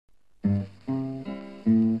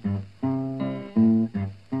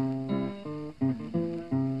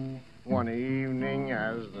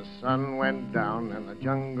went down and the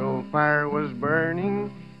jungle fire was burning.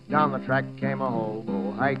 Down the track came a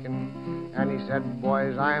hobo hiking, and he said,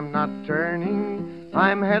 boys, I'm not turning.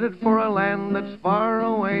 I'm headed for a land that's far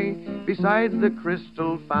away, beside the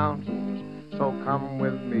crystal fountains. So come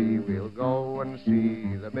with me, we'll go and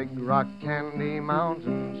see the big rock candy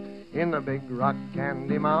mountains. In the big rock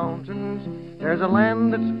candy mountains, there's a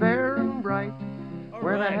land that's fair and bright. All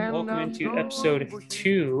right, welcome into episode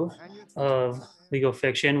 2 of Legal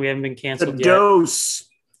Fiction. We haven't been canceled The yet. dose.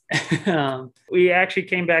 We actually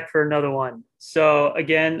came back for another one. So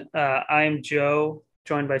again, I'm Joe,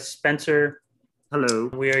 joined by Spencer. Hello.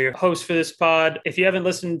 We are your hosts for this pod. If you haven't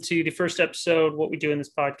listened to the first episode, what we do in this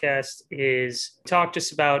podcast is talk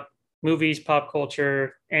just about movies, pop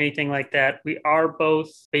culture, anything like that. We are both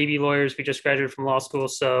baby lawyers. We just graduated from law school.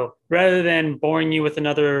 So rather than boring you with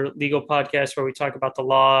another legal podcast where we talk about the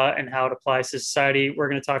law and how it applies to society, we're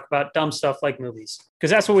going to talk about dumb stuff like movies, because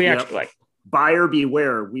that's what we actually like. Buyer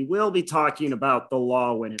beware. We will be talking about the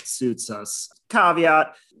law when it suits us.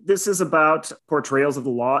 Caveat, this is about portrayals of the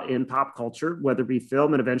law in pop culture, whether it be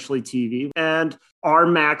film and eventually TV. And our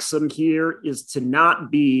maxim here is to not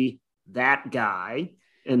be that guy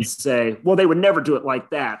and say, well, they would never do it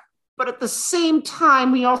like that. But at the same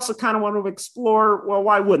time, we also kind of want to explore, well,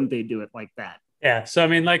 why wouldn't they do it like that? Yeah. So, I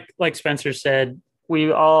mean, like Spencer said,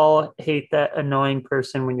 we all hate that annoying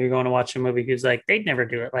person when you're going to watch a movie who's like, they'd never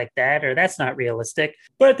do it like that, or that's not realistic.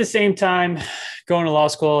 But at the same time, going to law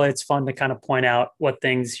school, it's fun to kind of point out what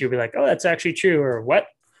things you'll be like, oh, that's actually true, or what?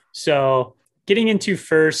 So getting into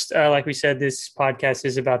first, like we said, this podcast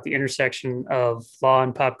is about the intersection of law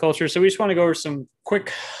and pop culture. So we just want to go over some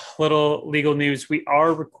quick little legal news. We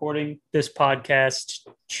are recording this podcast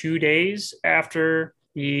 2 days after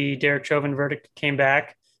the Derek Chauvin verdict came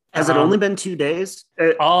back. Has it only been 2 days?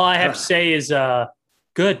 All I have to say is good.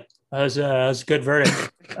 It was a good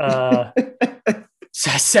verdict.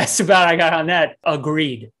 That's about I got on that.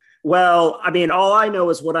 Agreed. Well, I mean, all I know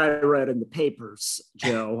is what I read in the papers,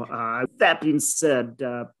 Joe. That being said,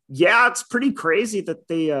 yeah, it's pretty crazy that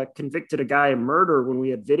they convicted a guy of murder when we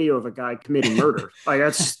had video of a guy committing murder. Like,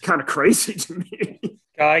 that's just kind of crazy to me.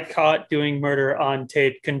 Guy caught doing murder on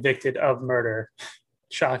tape, convicted of murder.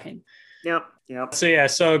 Shocking. Yep.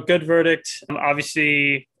 So good verdict.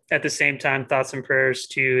 Obviously, at the same time, thoughts and prayers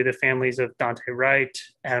to the families of Dante Wright,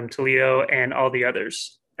 Adam Toledo, and all the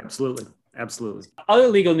others. Absolutely. Other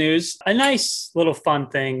legal news, a nice little fun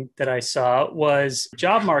thing that I saw was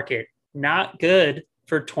job market not good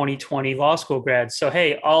for 2020 law school grads. So,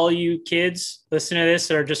 hey, all you kids listening to this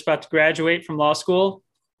that are just about to graduate from law school,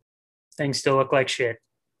 things still look like shit.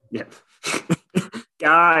 Yeah.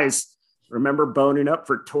 Guys, remember boning up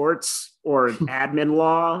for torts or admin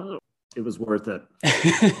law? It was worth it.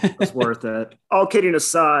 It was worth it. All kidding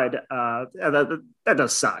aside, that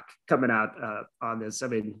does suck coming out on this. I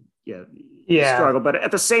mean, yeah. Struggle. But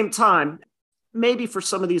at the same time, maybe for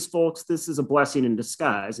some of these folks, this is a blessing in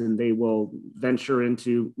disguise, and they will venture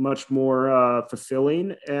into much more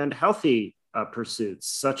fulfilling and healthy pursuits,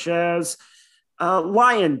 such as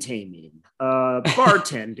lion taming,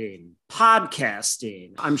 bartending,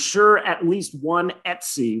 podcasting. I'm sure at least one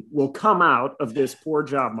Etsy will come out of this poor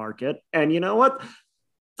job market. And you know what?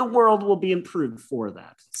 The world will be improved for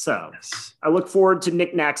that. So yes. I look forward to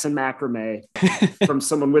knickknacks and macrame from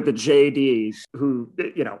someone with a JD who,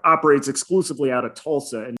 operates exclusively out of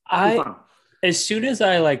Tulsa. And as soon as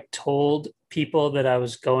I told people that I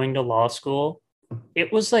was going to law school,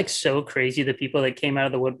 it was so crazy. The people that came out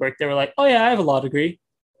of the woodwork, they were like, oh yeah, I have a law degree.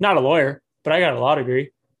 Not a lawyer, but I got a law degree.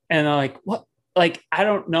 And they're like, what? I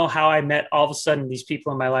don't know how I met all of a sudden these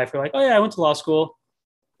people in my life who are like, oh yeah, I went to law school,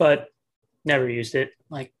 but never used it.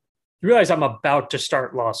 You realize I'm about to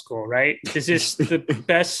start law school, right? Is this the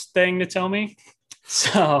best thing to tell me?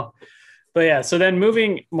 So then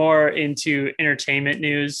moving more into entertainment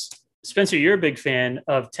news, Spencer, you're a big fan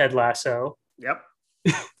of Ted Lasso. Yep.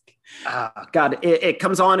 God, it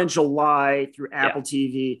comes on in July through Apple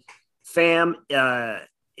TV. Fam,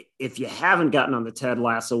 if you haven't gotten on the Ted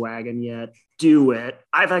Lasso wagon yet, do it.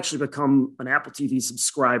 I've actually become an Apple TV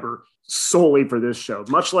subscriber solely for this show,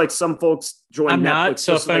 much like some folks join I'm Netflix. Not.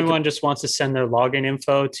 So if anyone just wants to send their login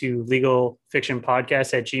info to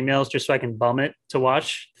legalfictionpodcast@gmail.com just so I can bum it to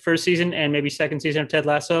watch first season and maybe second season of Ted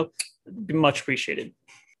Lasso, it'd be much appreciated.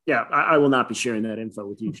 Yeah, I will not be sharing that info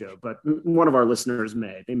with you, Joe, but one of our listeners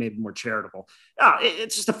may. They may be more charitable.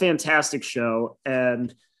 It's just a fantastic show.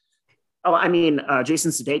 And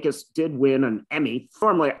Jason Sudeikis did win an Emmy.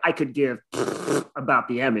 Normally, I could give about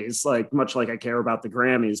the Emmys, much like I care about the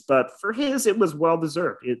Grammys, but for his, it was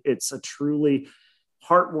well-deserved. It's a truly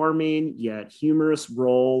heartwarming yet humorous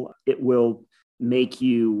role. It will make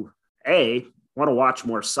you A, want to watch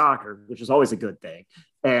more soccer, which is always a good thing.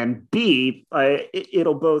 And B,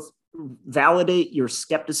 it'll both validate your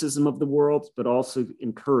skepticism of the world, but also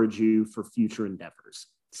encourage you for future endeavors.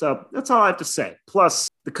 So that's all I have to say. Plus,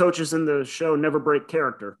 the coaches in the show never break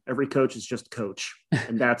character. Every coach is just coach.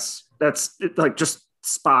 And that's like just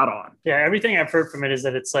spot on. Yeah, everything I've heard from it is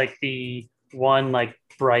that it's like the one like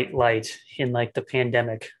bright light in like the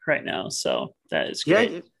pandemic right now. So that is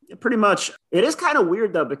great. Yeah, pretty much. It is kind of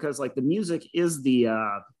weird though, because like the music is the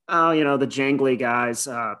the jangly guys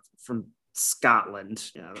from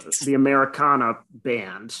Scotland, the Americana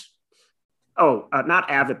band. Oh, not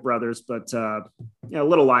Avett Brothers, but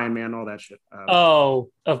Little Lion Man, all that shit.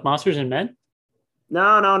 Of Monsters and Men?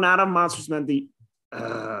 No, not of Monsters and Men.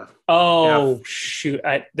 Shoot!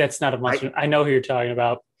 That's not a Monster. I know who you're talking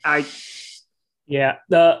about. The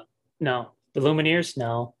Lumineers.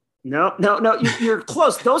 No, you're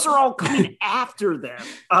close. Those are all coming after them.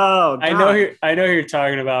 Oh, God. I know who you're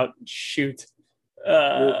talking about. Shoot.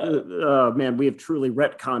 Man, we have truly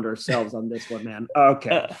retconned ourselves on this one, man.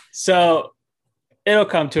 Okay. So it'll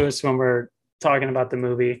come to us when we're talking about the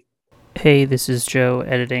movie. Hey, this is Joe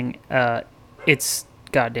editing. It's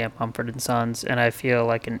goddamn Mumford & Sons, and I feel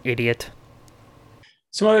like an idiot.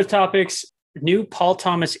 Some other topics. New Paul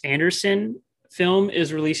Thomas Anderson film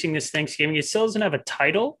is releasing this Thanksgiving. It still doesn't have a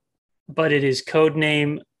title, but it is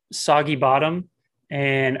codename Soggy Bottom,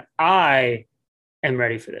 and I am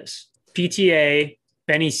ready for this. PTA,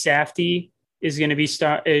 Benny Safdie is going to be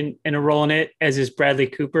in a role in it, as is Bradley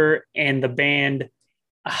Cooper, and the band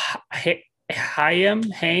Haim. It's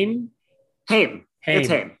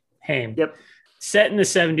Haim. Yep. Set in the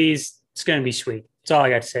 70s. It's going to be sweet. That's all I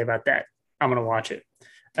got to say about that. I'm going to watch it.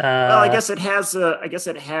 Well, I guess it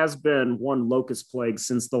has been one locust plague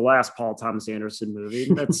since the last Paul Thomas Anderson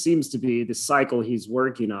movie. That seems to be the cycle he's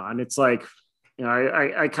working on. It's like,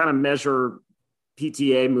 I kind of measure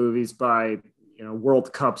PTA movies by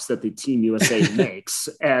World Cups that the Team USA makes,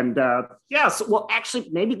 and actually,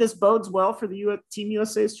 maybe this bodes well for the Team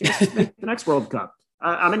USA's chances to make the next World Cup.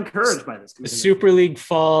 I'm encouraged by this. Super League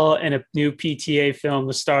fall and a new PTA film.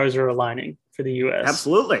 The stars are aligning for the US.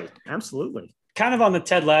 Absolutely. Kind of on the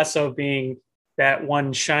Ted Lasso being that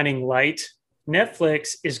one shining light,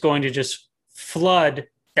 Netflix is going to just flood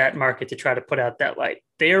that market to try to put out that light.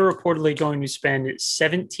 They are reportedly going to spend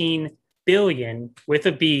 $17 billion with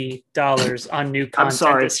a B dollars on new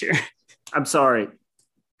content this year. I'm sorry.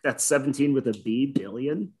 That's 17 with a B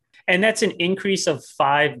billion? And that's an increase of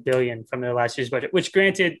 $5 billion from their last year's budget, which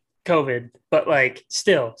granted COVID, but like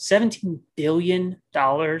still $17 billion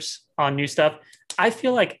on new stuff. I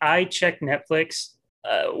feel like I check Netflix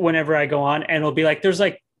whenever I go on, and it'll be like, there's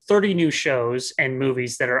like 30 new shows and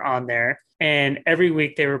movies that are on there. And every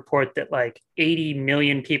week they report that like 80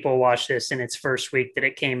 million people watched this in its first week that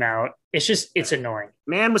it came out. It's annoying.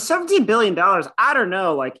 Man, with $17 billion, I don't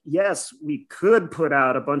know. Like, yes, we could put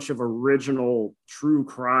out a bunch of original true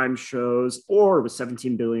crime shows, or with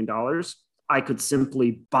 $17 billion, I could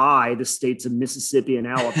simply buy the states of Mississippi and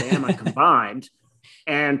Alabama combined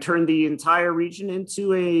and turn the entire region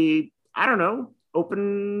into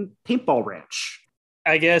open paintball ranch.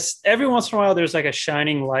 I guess every once in a while there's like a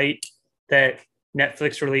shining light that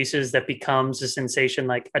Netflix releases that becomes a sensation,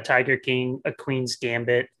 like a Tiger King, a Queen's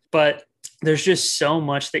Gambit. But there's just so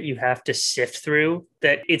much that you have to sift through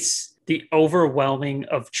that it's the overwhelming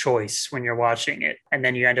of choice when you're watching it. And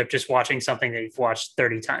then you end up just watching something that you've watched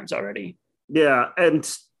 30 times already. Yeah. And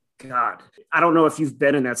God, I don't know if you've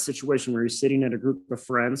been in that situation where you're sitting at a group of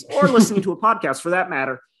friends or listening to a podcast for that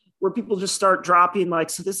matter, where people just start dropping like,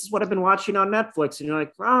 so this is what I've been watching on Netflix. And you're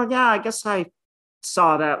like, oh yeah, I guess I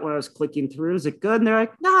saw that when I was clicking through. Is it good? And they're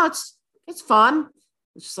like, no, it's fun.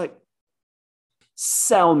 It's just like,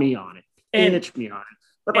 sell me on it. Pitch me on it.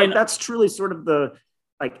 But like, that's truly sort of the,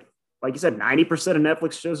 like you said, 90% of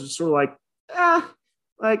Netflix shows are sort of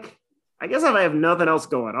like, I guess if I have nothing else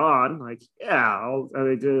going on, like, yeah,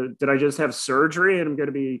 did I just have surgery and I'm going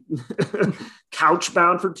to be couch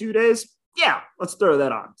bound for 2 days? Yeah, let's throw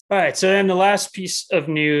that on. All right. So then the last piece of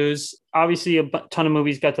news, obviously a ton of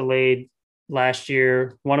movies got delayed last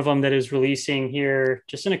year. One of them that is releasing here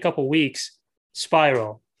just in a couple weeks,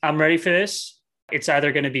 Spiral. I'm ready for this. It's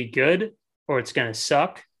either going to be good or it's going to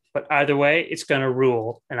suck, but either way, it's going to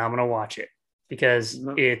rule and I'm going to watch it because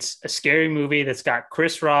it's a scary movie that's got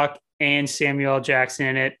Chris Rock and Samuel L. Jackson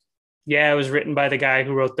in it. Yeah, it was written by the guy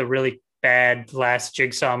who wrote the really bad last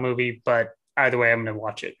Jigsaw movie, but either way, I'm going to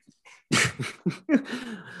watch it.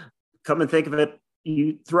 Come and think of it,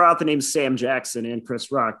 you throw out the names Sam Jackson and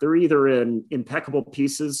Chris Rock. They're either in impeccable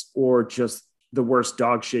pieces or just the worst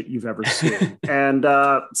dog shit you've ever seen. And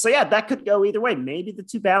so, yeah, that could go either way. Maybe the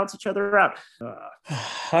two balance each other out.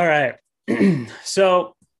 All right.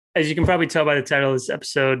 So, as you can probably tell by the title of this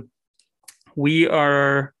episode, we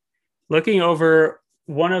are looking over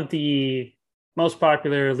one of the most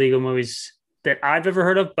popular legal movies that I've ever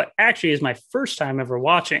heard of, but actually is my first time ever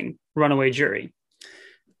watching Runaway Jury.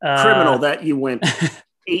 Criminal that you went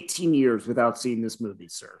 18 years without seeing this movie,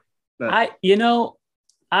 sir. But maybe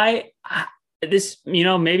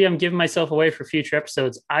I'm giving myself away for future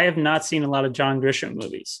episodes. I have not seen a lot of John Grisham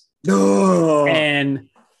movies. No. And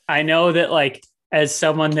I know that, like, as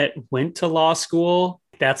someone that went to law school,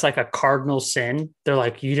 that's like a cardinal sin. They're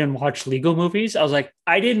like, you didn't watch legal movies? I was like,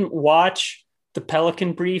 I didn't watch The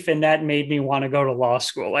Pelican Brief, and that made me want to go to law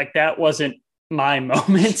school. Like, that wasn't my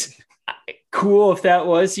moment. Cool if that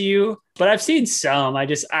was you, but I've seen some.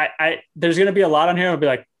 There's going to be a lot on here. I'll be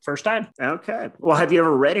like, first time. Okay. Well, have you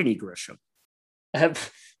ever read any Grisham?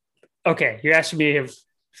 Okay. You're asking me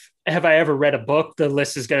have I ever read a book? The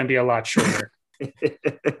list is going to be a lot shorter.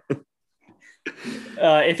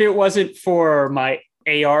 If it wasn't for my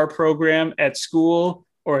AR program at school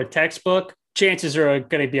or a textbook, chances are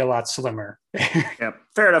going to be a lot slimmer. Yeah,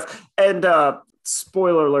 fair enough. And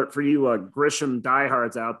spoiler alert for you Grisham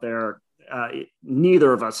diehards out there.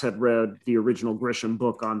 Neither of us had read the original Grisham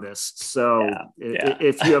book on this. So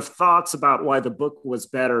if you have thoughts about why the book was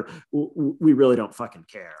better, we really don't fucking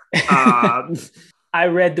care. I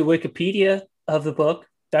read the Wikipedia of the book.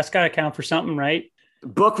 That's got to count for something, right?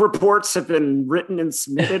 Book reports have been written and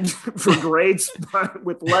submitted for grades, but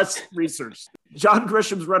with less research. John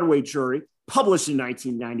Grisham's Runaway Jury, published in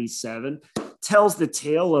 1997, tells the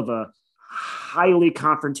tale of a highly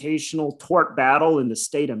confrontational tort battle in the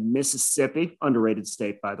state of Mississippi, underrated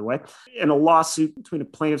state, by the way, in a lawsuit between a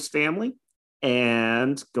plaintiff's family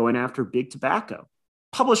and going after Big Tobacco,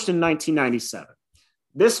 published in 1997.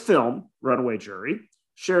 This film, Runaway Jury,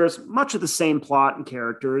 shares much of the same plot and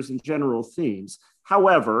characters and general themes.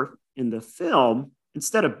 However, in the film,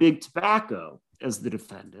 instead of Big Tobacco as the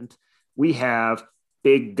defendant, we have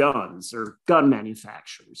big guns or gun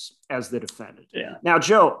manufacturers as the defendant. Yeah. Now,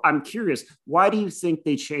 Joe, I'm curious, why do you think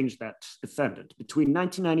they changed that defendant between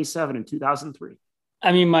 1997 and 2003?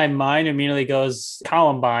 I mean, my mind immediately goes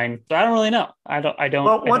Columbine, but I don't really know. I don't.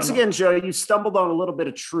 Well, once again, Joe, you stumbled on a little bit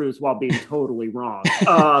of truth while being totally wrong.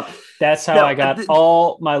 That's how I got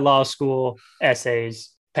all my law school essays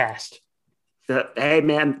passed. Hey,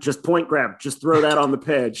 man, just point grab, just throw that on the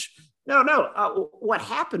page. No. What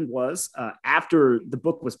happened was after the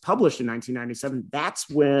book was published in 1997, that's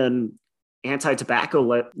when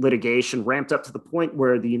anti-tobacco litigation ramped up to the point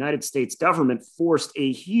where the United States government forced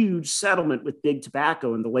a huge settlement with Big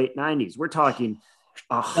Tobacco in the late 90s. We're talking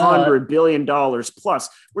 $100 billion plus.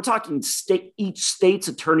 We're talking each state's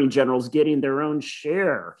attorney generals getting their own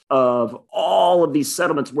share of all of these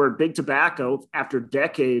settlements where Big Tobacco, after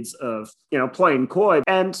decades of, playing coy,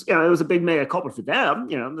 and, it was a big mea culpa for them,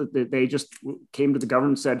 they just came to the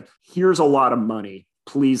government and said, here's a lot of money.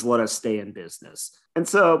 Please let us stay in business. And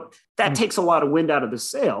so that takes a lot of wind out of the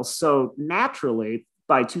sails. So naturally,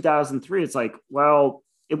 by 2003, it's like, well,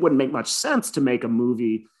 it wouldn't make much sense to make a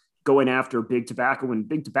movie going after Big Tobacco when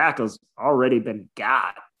Big Tobacco's already been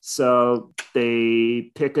got. So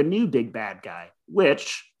they pick a new big bad guy,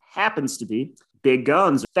 which happens to be Big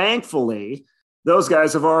Guns. Thankfully, those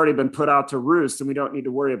guys have already been put out to roost and we don't need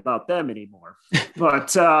to worry about them anymore.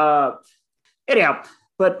 But anyhow,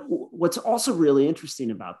 but what's also really interesting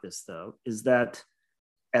about this, though, is that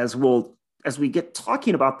as we get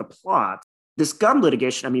talking about the plot, this gun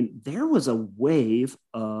litigation, I mean, there was a wave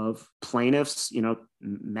of plaintiffs,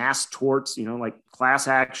 mass torts, like class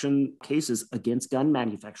action cases against gun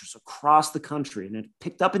manufacturers across the country. And it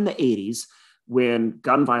picked up in the 80s when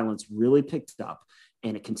gun violence really picked up,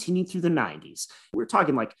 and it continued through the 90s. We're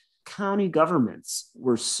talking like county governments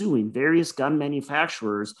were suing various gun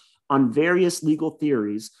manufacturers on various legal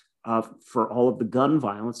theories for all of the gun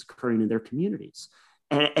violence occurring in their communities.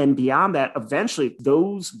 And beyond that, eventually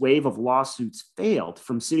those wave of lawsuits failed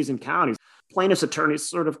from cities and counties. Plaintiffs' attorneys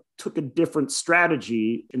sort of took a different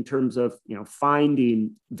strategy in terms of,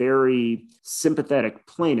 finding very sympathetic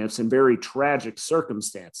plaintiffs in very tragic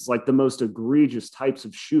circumstances, like the most egregious types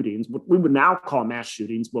of shootings, what we would now call mass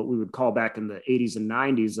shootings, what we would call back in the 80s and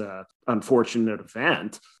 90s, unfortunate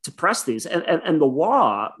event, to press these. And the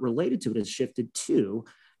law related to it has shifted too.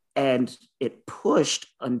 And it pushed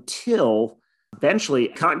until eventually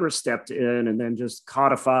Congress stepped in and then just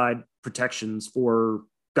codified protections for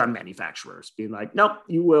gun manufacturers, being like, nope,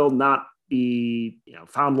 you will not be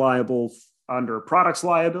found liable under products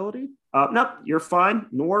liability. Nope, you're fine,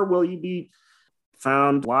 nor will you be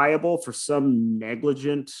found liable for some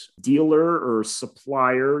negligent dealer or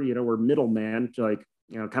supplier, or middleman, like,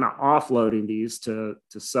 kind of offloading these to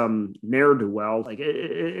some ne'er-do-well. Like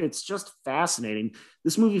it's just fascinating.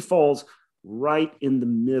 This movie falls right in the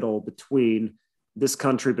middle between this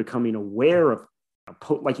country becoming aware of,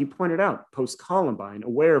 like you pointed out, post-Columbine,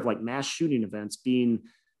 aware of like mass shooting events being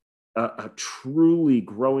a truly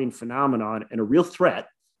growing phenomenon and a real threat.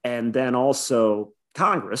 And then also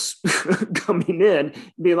Congress coming in and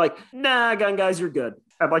being like, nah, gun guys, you're good.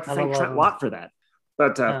 I'd like to thank Trent Lott for that.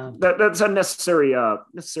 But that's a necessary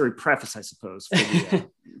preface, I suppose. For the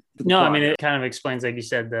no, plot. I mean, it kind of explains, like you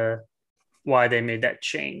said, why they made that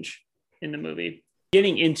change in the movie.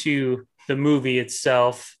 Getting into the movie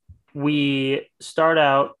itself, we start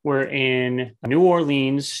out, we're in New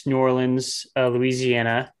Orleans,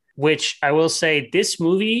 Louisiana, which I will say this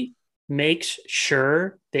movie makes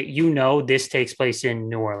sure that this takes place in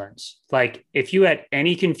New Orleans. Like if you had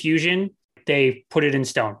any confusion, they put it in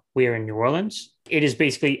stone. We are in New Orleans. It is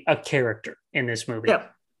basically a character in this movie. Yeah,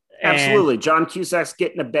 absolutely. And John Cusack's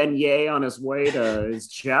getting a beignet on his way to his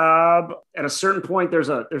job. At a certain point, there's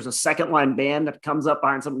a second line band that comes up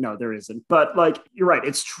behind something. No, there isn't. But like, you're right.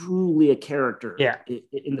 It's truly a character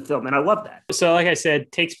in the film. And I love that. So like I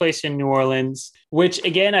said, takes place in New Orleans, which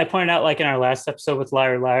again, I pointed out like in our last episode with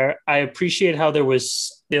Liar Liar, I appreciate how there was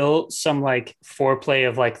still some like foreplay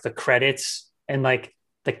of like the credits and like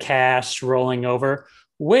the cast rolling over,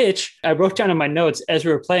 which I wrote down in my notes as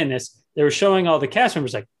we were playing this. They were showing all the cast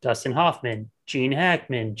members like Dustin Hoffman, Gene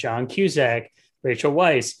Hackman, John Cusack, Rachel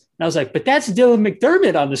Weisz. And I was like, but that's Dylan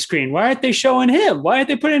McDermott on the screen. Why aren't they showing him? Why aren't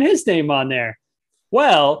they putting his name on there?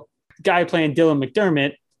 Well, the guy playing Dylan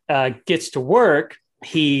McDermott gets to work.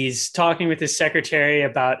 He's talking with his secretary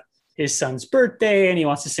about his son's birthday and he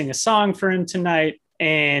wants to sing a song for him tonight.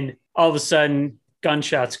 And all of a sudden,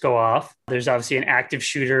 gunshots go off. There's obviously an active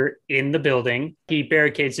shooter in the building. He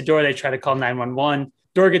barricades the door. They try to call 911.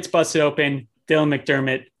 Door gets busted open. Dylan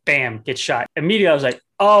McDermott, bam, gets shot. Immediately, I was like,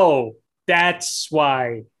 oh, that's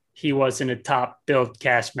why he wasn't a top billed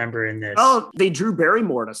cast member in this. Oh, they Drew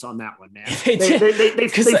Barrymore'd us on that one, man.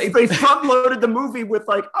 They front loaded the movie with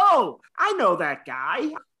like, oh, I know that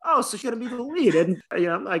guy. Oh, so she's going to be the lead.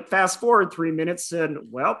 And, like fast forward 3 minutes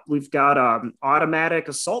and, well, we've got an automatic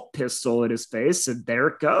assault pistol in his face and there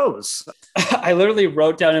it goes. I literally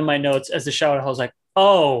wrote down in my notes as the shower, I was like,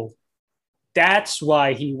 oh, that's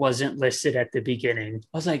why he wasn't listed at the beginning.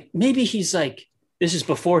 I was like, maybe he's like, this is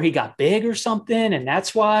before he got big or something. And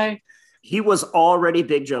that's why. He was already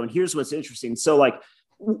big, Joe. And here's what's interesting. So like,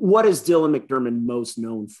 what is Dylan McDermott most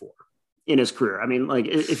known for in his career? I mean, like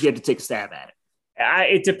if you had to take a stab at it.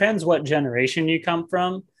 It depends what generation you come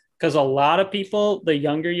from, because a lot of people, the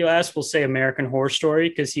younger you ask, will say American Horror Story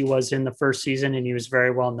because he was in the first season and he was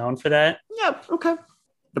very well known for that. Yeah, okay.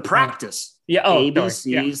 The Practice. Yeah,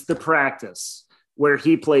 ABC's The Practice, where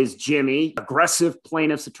he plays Jimmy, aggressive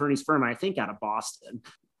plaintiff's attorney's firm, I think out of Boston,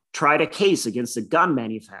 tried a case against a gun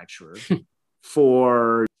manufacturer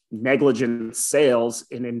for negligent sales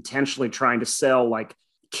and intentionally trying to sell like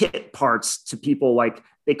kit parts to people. Like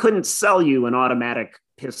they couldn't sell you an automatic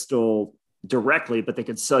pistol directly, but they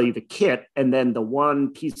could sell you the kit and then the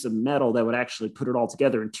one piece of metal that would actually put it all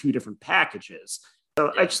together in two different packages.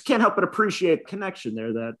 So I just can't help but appreciate the connection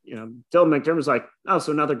there that, Dylan McDermott was like, oh,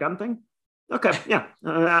 so another gun thing? Okay, yeah,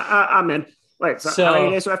 I'm in. Wait, so how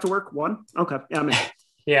many days do I have to work? One? Okay, yeah, I'm in.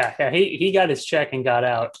 Yeah, he got his check and got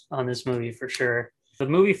out on this movie for sure. The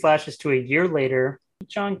movie flashes to a year later.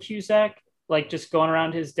 John Cusack, like just going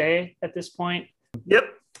around his day at this point. Yep.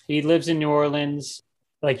 He lives in New Orleans.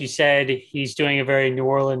 Like you said, he's doing a very New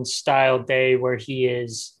Orleans style day where he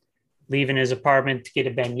is leaving his apartment to get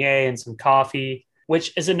a beignet and some coffee,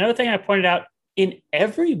 which is another thing I pointed out in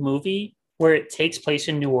every movie where it takes place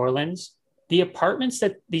in New Orleans. The apartments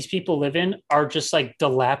that these people live in are just like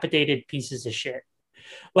dilapidated pieces of shit.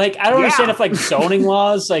 Like, I don't understand if like zoning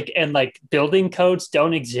laws and building codes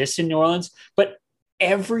don't exist in New Orleans, but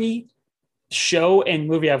every show and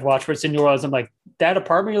movie I've watched where it's in New Orleans, I'm like, that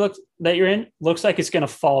apartment that you're in looks like it's going to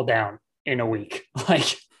fall down in a week.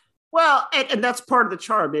 Like, well, and that's part of the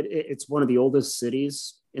charm. It's one of the oldest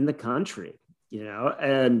cities in the country,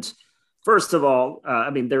 and first of all, I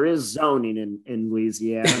mean, there is zoning in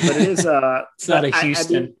Louisiana, but it is it's not a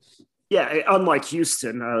Houston. Unlike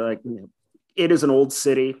Houston, it is an old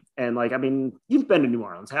city. And you've been to New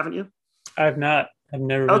Orleans, haven't you? I've not. I've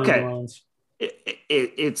never been to New Orleans.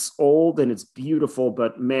 It's old and it's beautiful,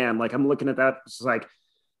 but man, I'm looking at that. It's like,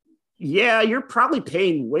 Yeah, you're probably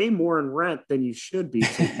paying way more in rent than you should be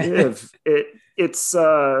to live. It's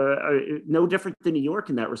no different than New York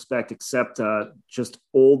in that respect, except just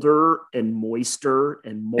older and moister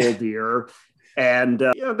and moldier. And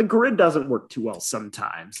the grid doesn't work too well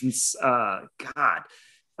sometimes. It's God.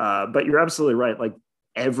 But you're absolutely right. Like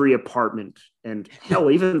every apartment and hell,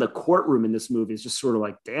 even the courtroom in this movie is just sort of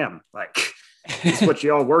like, damn, like this is what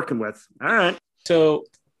you all working with. All right. So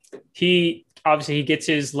he gets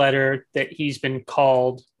his letter that he's been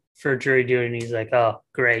called for jury duty, and he's like, oh,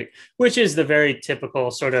 great, which is the very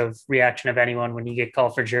typical sort of reaction of anyone when you get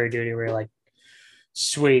called for jury duty, where you're like,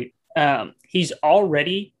 sweet. He's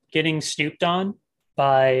already getting snooped on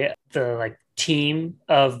by the like team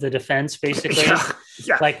of the defense, basically.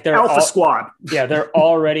 Yeah. Like they're Alpha Squad. Yeah, they're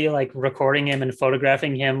already like recording him and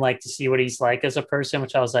photographing him, like to see what he's like as a person,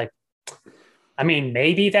 which I was like, I mean,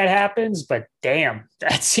 maybe that happens, but damn,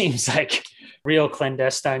 that seems like real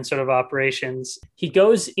clandestine sort of operations. He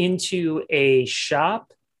goes into a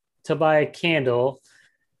shop to buy a candle.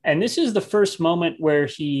 And this is the first moment where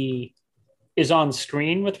he is on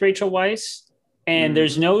screen with Rachel Weisz. And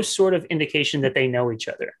there's no sort of indication that they know each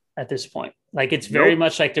other at this point. Like it's very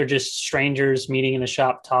much like they're just strangers meeting in a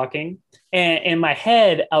shop talking. And in my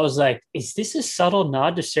head, I was like, is this a subtle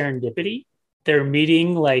nod to serendipity? They're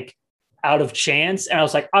meeting like out of chance. And I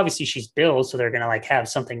was like, obviously she's billed, so they're going to like have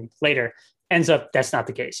something later. Ends up, that's not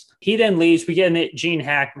the case. He then leaves. We get in it. Gene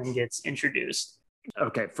Hackman gets introduced.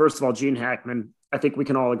 Okay. First of all, Gene Hackman, I think we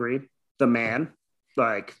can all agree, the man,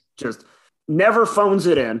 like just never phones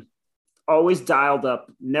it in, always dialed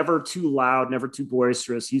up, never too loud, never too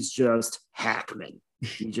boisterous. He's just Hackman.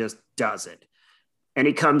 He just does it. And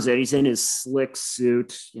he comes in, he's in his slick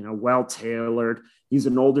suit, well tailored. He's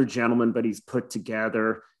an older gentleman, but he's put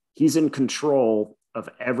together. He's in control of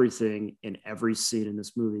everything in every scene in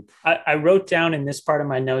this movie. I wrote down in this part of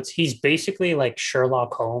my notes, he's basically like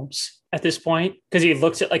Sherlock Holmes at this point, because he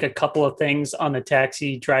looks at like a couple of things on the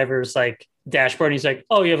taxi driver's like dashboard. And he's like,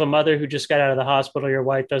 oh, you have a mother who just got out of the hospital. Your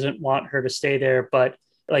wife doesn't want her to stay there, but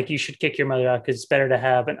like you should kick your mother out because it's better to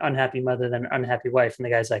have an unhappy mother than an unhappy wife. And the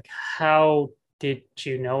guy's like, how did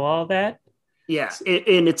you know all that? Yeah,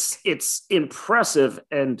 and it's impressive.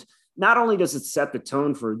 And not only does it set the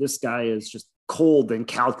tone for this guy is just cold and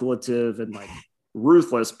calculative and like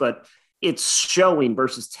ruthless, but it's showing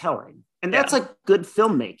versus telling. And that's like good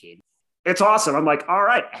filmmaking. It's awesome. I'm like, all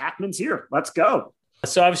right, Hackman's here. Let's go.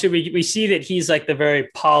 So obviously we see that he's like the very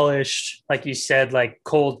polished, like you said, like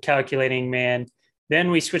cold calculating man.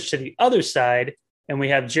 Then we switch to the other side and we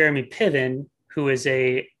have Jeremy Piven, who is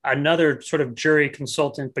another sort of jury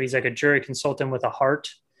consultant, but he's like a jury consultant with a heart.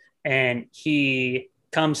 And he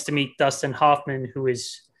comes to meet Dustin Hoffman, who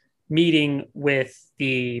is meeting with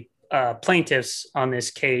the plaintiffs on this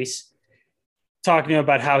case, talking to him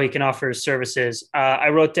about how he can offer his services. I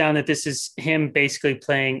wrote down that this is him basically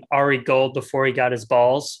playing Ari Gold before he got his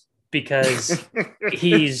balls, because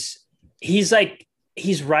he's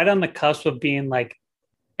right on the cusp of being like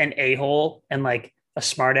an a-hole and like a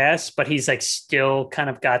smart ass, but he's like still kind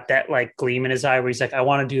of got that like gleam in his eye where he's like, I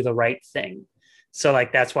want to do the right thing. So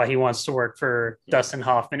like, that's why he wants to work for Dustin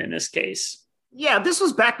Hoffman in this case. Yeah, this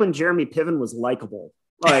was back when Jeremy Piven was likable.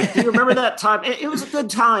 Like, do you remember that time? It was a good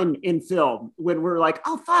time in film when we're like,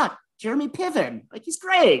 oh, fuck, Jeremy Piven. Like, he's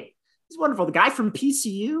great. He's wonderful. The guy from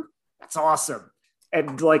PCU, that's awesome.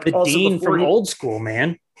 And like the also Dean from Old School,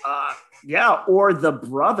 man. Yeah, or the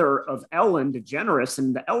brother of Ellen DeGeneres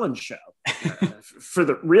in the Ellen Show. For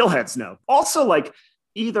the real heads know. Also, like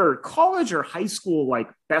either college or high school, like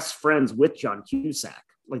best friends with John Cusack.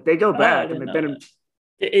 Like they go back and they've been in.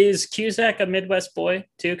 Is Cusack a Midwest boy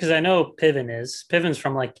too? Because I know Piven is. Piven's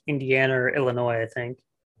from like Indiana or Illinois, I think.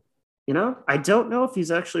 I don't know if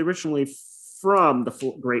he's actually originally from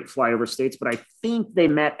the Great Flyover States, but I think they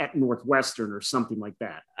met at Northwestern or something like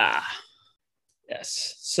that.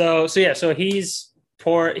 Yes. So he's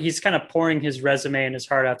kind of pouring his resume and his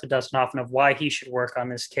heart out to Dustin Hoffman of why he should work on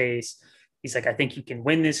this case. He's like, I think you can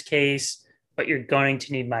win this case, but you're going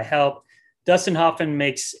to need my help. Dustin Hoffman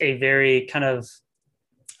makes a very kind of,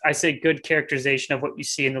 I say, good characterization of what you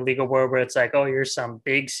see in the legal world, where it's like, oh, you're some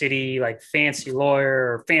big city, like fancy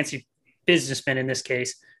lawyer or fancy businessman in this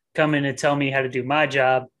case, come in and tell me how to do my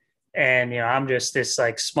job. And, I'm just this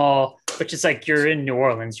like small, which is like, you're in New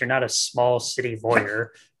Orleans. You're not a small city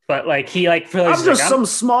lawyer, but like, he like, I'm just some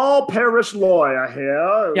small parish lawyer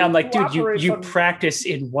here. Yeah. I'm like, dude, you practice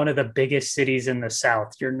in one of the biggest cities in the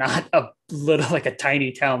South. You're not a little, like a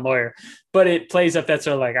tiny town lawyer, but it plays up that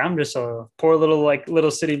sort of like, I'm just a poor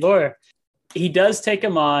little city lawyer. He does take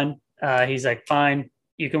him on. He's like, fine,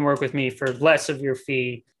 you can work with me for less of your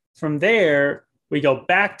fee. From there, We go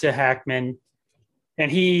back to Hackman,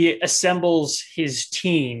 and he assembles his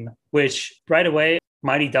team, which right away,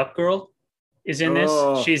 Mighty Duck Girl is in this.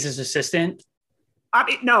 She's his assistant. I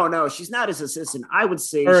mean, no, she's not his assistant. I would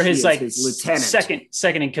say or his lieutenant,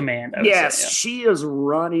 second in command. Yes, she is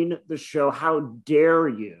running the show. How dare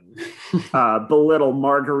you belittle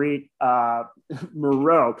Marguerite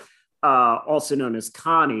Moreau, also known as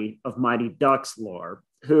Connie of Mighty Ducks lore,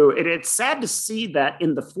 who it's sad to see that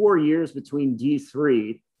in the 4 years between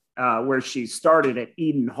D3, where she started at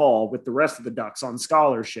Eden Hall with the rest of the Ducks on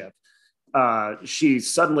scholarship, she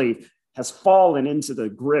suddenly has fallen into the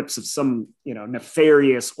grips of some,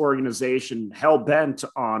 nefarious organization hell-bent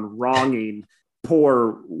on wronging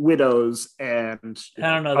poor widows and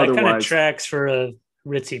I don't know. That kind of tracks for a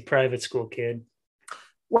ritzy private school kid.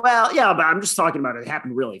 Well, yeah, but I'm just talking about it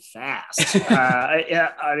happened really fast.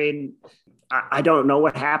 I mean, I don't know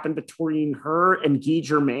what happened between her and Guy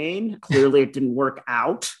Germain. Clearly, it didn't work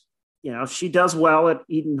out. She does well at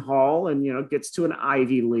Eden Hall and, gets to an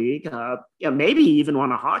Ivy League, maybe even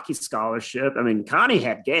won a hockey scholarship. I mean, Connie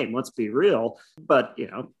had game, let's be real, but,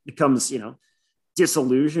 becomes,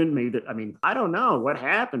 disillusioned. I don't know what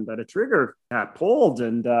happened, but a trigger got pulled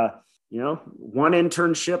and, one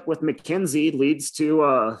internship with McKinsey leads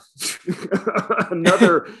to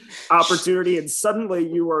another opportunity. And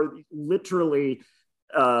suddenly you are literally,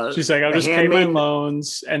 she's like, I'll just pay my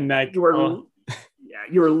loans and that you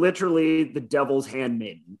were literally the devil's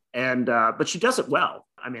handmaiden. And, but she does it well.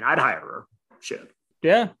 I mean, I'd hire her. Shit.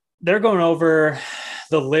 Yeah. They're going over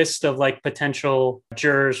the list of like potential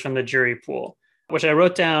jurors from the jury pool, which I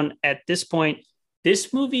wrote down at this point.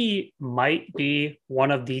 This movie might be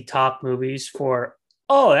one of the top movies for,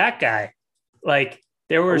 that guy. Like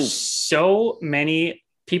there were so many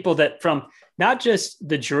people that from not just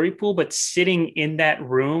the jury pool, but sitting in that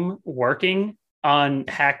room working on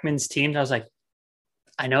Hackman's team. I was like,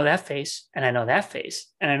 I know that face and I know that face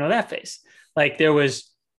and I know that face. Like there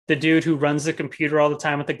was the dude who runs the computer all the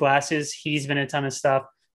time with the glasses. He's been in a ton of stuff.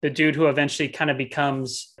 The dude who eventually kind of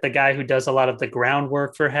becomes the guy who does a lot of the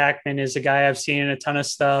groundwork for Hackman is a guy I've seen in a ton of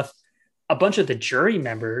stuff. A bunch of the jury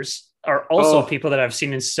members are also people that I've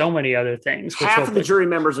seen in so many other things. Half of the jury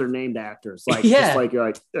members are named actors. Like, just like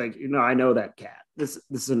I know that cat. This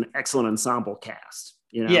is an excellent ensemble cast.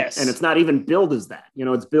 Yes. And it's not even billed as that,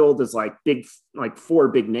 it's billed as like big, like 4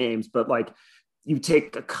 big names, but like you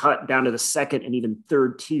take a cut down to the second and even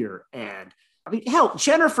third tier. And I mean, hell,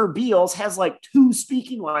 Jennifer Beals has like 2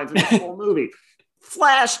 speaking lines in the whole movie.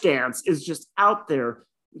 Flashdance is just out there,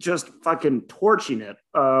 just fucking torching it.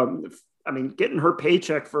 Getting her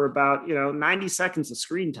paycheck for about, 90 seconds of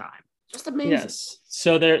screen time. Just amazing. Yes.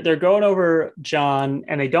 So they're going over John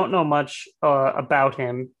and they don't know much about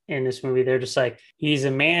him in this movie. They're just like, he's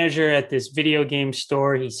a manager at this video game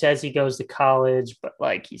store. He says he goes to college, but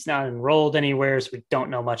like he's not enrolled anywhere. So we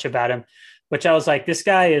don't know much about him, which I was like, this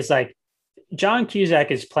guy is like, John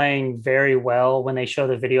Cusack is playing very well when they show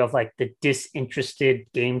the video of like the disinterested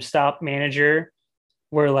GameStop manager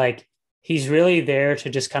where like, he's really there to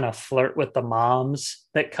just kind of flirt with the moms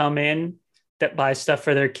that come in that buy stuff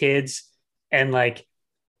for their kids. And like,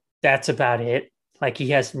 that's about it. Like he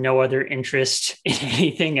has no other interest in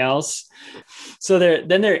anything else. So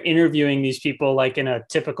they're interviewing these people like in a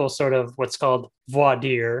typical sort of what's called voir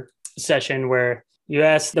dire session where you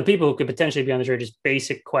ask the people who could potentially be on the jury just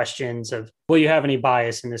basic questions of, will you have any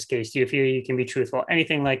bias in this case? Do you feel you can be truthful?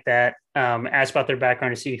 Anything like that. Ask about their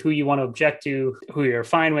background to see who you want to object to, who you're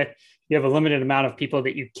fine with. You have a limited amount of people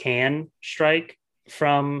that you can strike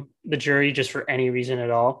from the jury just for any reason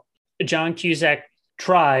at all. John Cusack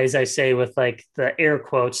tries, I say with like the air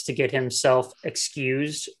quotes, to get himself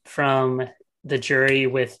excused from the jury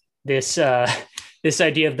with this this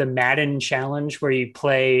idea of the Madden challenge where you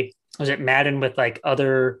play, was it Madden with like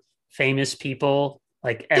other famous people,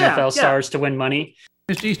 like NFL stars to win money?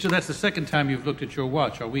 Mr. Easter, that's the second time you've looked at your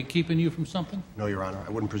watch. Are we keeping you from something? No, Your Honor.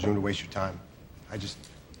 I wouldn't presume to waste your time.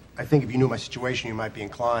 I think if you knew my situation, you might be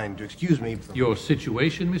inclined to excuse me from... Your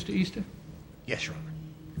situation, Mr. Easter? Yes, Your Honor.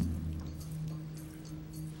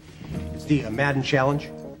 It's the Madden Challenge.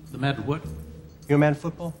 The Madden what? You know Madden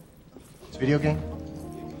football? It's a video game.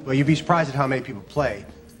 Well, you'd be surprised at how many people play.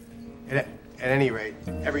 At any rate,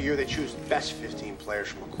 every year they choose the best 15 players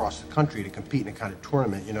from across the country to compete in a kind of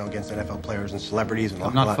tournament, against NFL players and celebrities and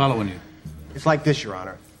all that. I'm not following you. It's like this, Your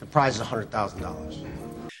Honor. The prize is $100,000.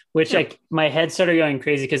 Which like my head started going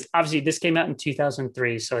crazy because obviously this came out in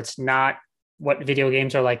 2003. So it's not what video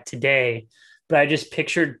games are like today. But I just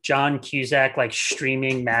pictured John Cusack like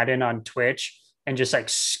streaming Madden on Twitch and just like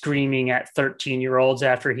screaming at 13-year-olds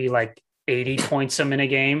after he like 80 points them in a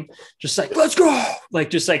game. Just like, let's go. Like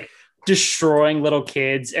just like destroying little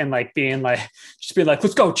kids and like being like, just being like,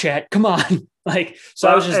 let's go, chat, come on. Like, so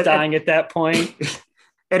I was just dying at that point.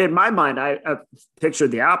 And in my mind, I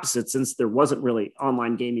pictured the opposite, since there wasn't really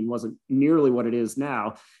online gaming, wasn't nearly what it is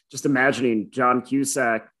now. Just imagining John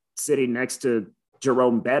Cusack sitting next to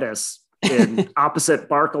Jerome Bettis in opposite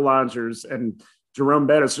Barcalouangers, and Jerome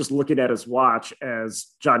Bettis just looking at his watch as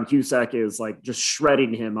John Cusack is like just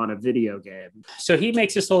shredding him on a video game. So he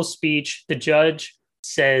makes this whole speech. The judge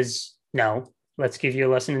says, no, let's give you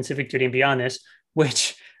a lesson in civic duty and be honest,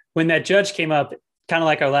 which when that judge came up, kind of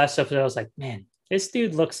like our last episode, I was like, man, this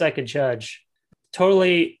dude looks like a judge.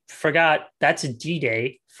 Totally forgot that's a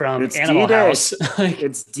D-Day from Animal House.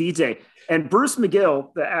 It's D-Day. And Bruce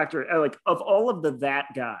McGill, the actor, like of all of the that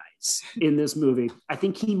guys in this movie, I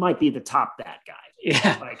think he might be the top that guy.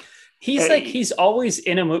 Yeah. Like he's always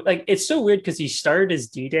in a movie. Like, it's so weird because he started as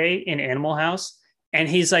D-Day in Animal House, and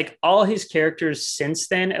he's like, all his characters since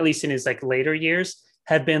then, at least in his like later years,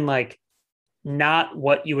 have been like not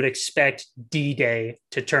what you would expect D-Day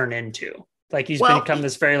to turn into. Like, he's become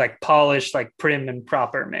this very like polished, like prim and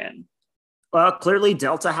proper man. Well, clearly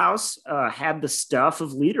Delta House had the stuff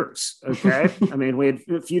of leaders. Okay. I mean, we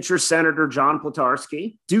had future Senator John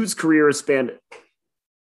Platarski. Dude's career has spanned,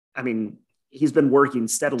 I mean, he's been working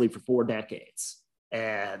steadily for 4 decades.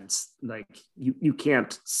 And like, you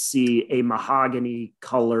can't see a mahogany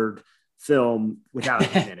colored film without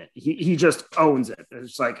him in it. He just owns it.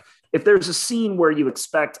 It's like, if there's a scene where you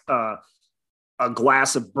expect a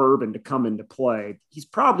glass of bourbon to come into play, he's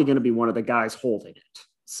probably going to be one of the guys holding it.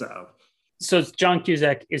 So John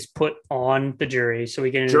Cusack is put on the jury. So we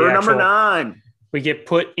get into juror number 9. We get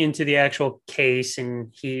put into the actual case,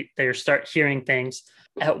 and they start hearing things.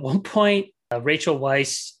 At one point, Rachel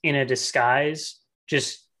Weisz, in a disguise,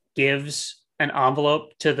 just gives an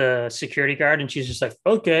envelope to the security guard, and she's just like,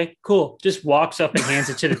 okay, cool. Just walks up and hands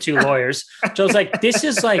it to the 2 lawyers. So I was like, this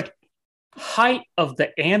is like height of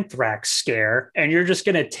the anthrax scare, and you're just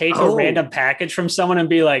going to take a random package from someone and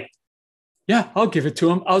be like, yeah, I'll give it to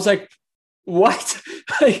him. I was like, what?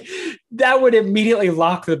 Like, that would immediately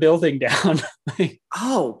lock the building down.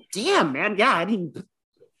 Oh, damn, man. Yeah, I mean,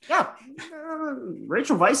 yeah.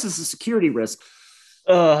 Rachel Weisz is a security risk.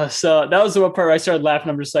 So that was the one part where I started laughing.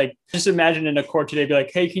 I'm just like, just imagine in a court today, be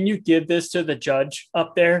like, hey, can you give this to the judge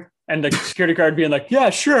up there? And the security guard being like, yeah,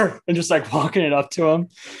 sure. And just like walking it up to him.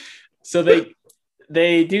 So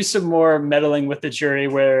they do some more meddling with the jury,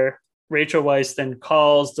 where Rachel Weisz then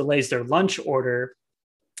delays their lunch order.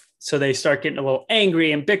 So they start getting a little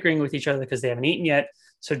angry and bickering with each other because they haven't eaten yet.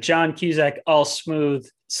 So John Cusack, all smooth,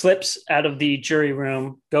 slips out of the jury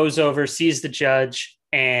room, goes over, sees the judge,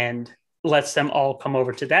 and lets them all come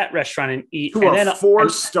over to that restaurant and eat. To a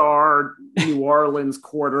 4-star New Orleans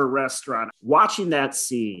Quarter restaurant. Watching that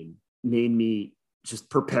scene made me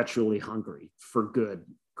just perpetually hungry for good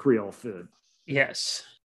Creole food. Yes.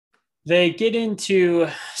 They get into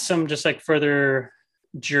some just like further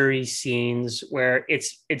jury scenes where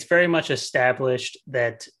it's very much established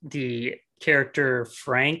that the character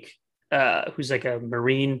Frank, who's like a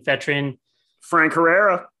Marine veteran, Frank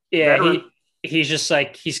Herrera, he's just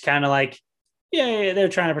like, he's kind of like, yeah, they're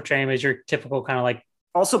trying to portray him as your typical kind of like,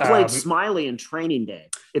 also played Smiley in Training Day,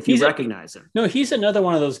 if you recognize him. No, he's another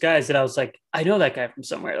one of those guys that I was like, I know that guy from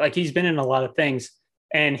somewhere. Like, he's been in a lot of things,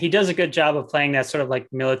 and he does a good job of playing that sort of like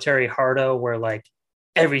military hardo where like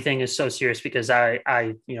everything is so serious because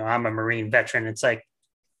I'm a Marine veteran. It's like,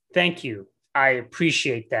 thank you. I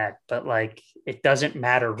appreciate that. But like, it doesn't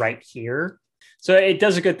matter right here. So it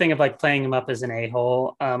does a good thing of like playing him up as an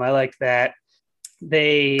a-hole. I like that.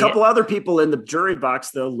 A couple other people in the jury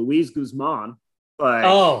box though, Luis Guzman.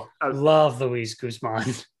 Love Luis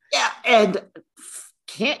Guzman. Yeah. And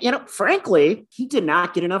frankly, he did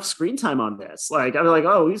not get enough screen time on this. Like, I'm like,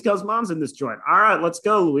 oh, Luis Guzman's in this joint. All right, let's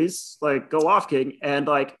go, Luis. Like, go off, King. And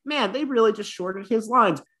like, man, they really just shorted his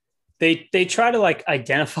lines. They try to like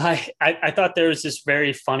identify. I thought there was this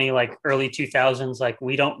very funny, like early 2000s, like,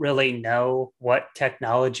 we don't really know what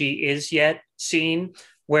technology is yet scene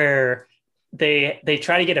where they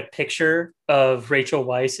try to get a picture of Rachel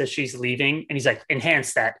Weisz as she's leaving. And he's like,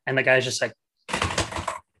 enhance that. And the guy's just like,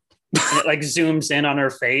 and it like zooms in on her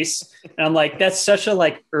face. And I'm like, that's such a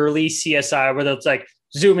like early CSI where it's like,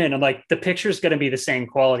 zoom in. I'm like, the picture's going to be the same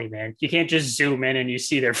quality, man. You can't just zoom in and you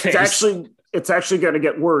see their face. It's actually going to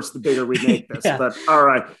get worse the bigger we make this. Yeah. But all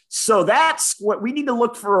right. So that's what we need to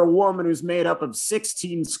look for, a woman who's made up of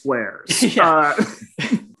 16 squares. Yeah.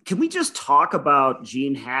 Can we just talk about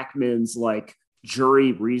Gene Hackman's like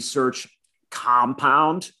jury research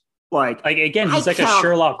compound? Like again, he's like a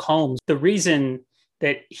Sherlock Holmes. The reason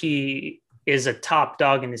that he is a top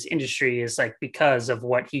dog in this industry is like because of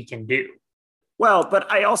what he can do. Well,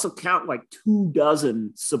 but I also count like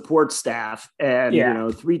 24 support staff and, Yeah. you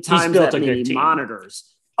know, 3 times built that a good many team.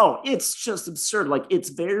 monitors. Oh, it's just absurd. Like it's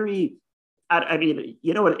very, I mean,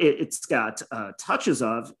 you know what it's got touches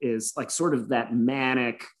of is like sort of that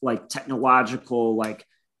manic, like technological, like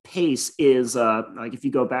pace is like if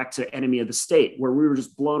you go back to Enemy of the State, where we were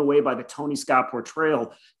just blown away by the Tony Scott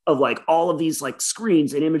portrayal of like all of these like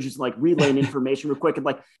screens and images, like relaying information real quick and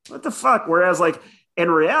like, what the fuck? Whereas like in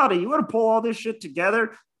reality, you want to pull all this shit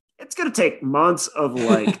together, it's going to take months of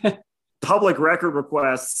like public record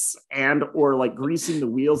requests and or like greasing the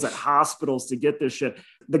wheels at hospitals to get this shit.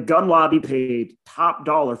 The gun lobby paid top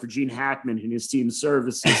dollar for Gene Hackman and his team's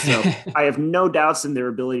services. So I have no doubts in their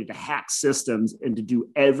ability to hack systems and to do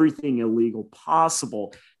everything illegal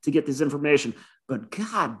possible to get this information. But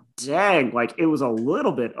God dang, like it was a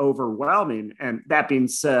little bit overwhelming. And that being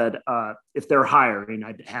said, if they're hiring,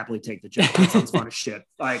 I'd happily take the job. That sounds fun as shit.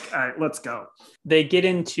 Like, all right, let's go. They get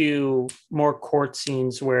into more court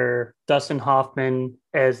scenes where Dustin Hoffman,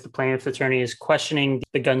 as the plaintiff's attorney, is questioning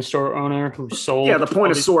the gun store owner who sold. Yeah, the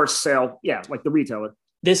point of source sale. Yeah, like the retailer.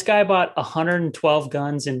 This guy bought 112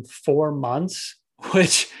 guns in 4 months,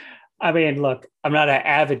 which, I mean, look, I'm not an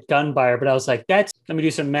avid gun buyer, but I was like, let me do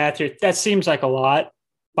some math here. That seems like a lot.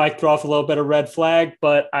 Might throw off a little bit of red flag,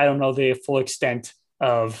 but I don't know the full extent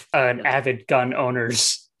of an avid gun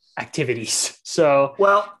owner's activities. So,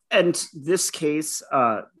 well, and this case,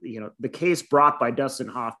 you know, the case brought by Dustin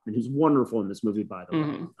Hoffman, who's wonderful in this movie, by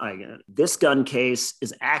the way. This gun case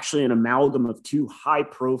is actually an amalgam of 2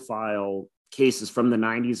 high-profile cases from the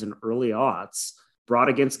 90s and early aughts brought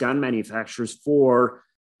against gun manufacturers for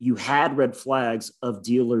you had red flags of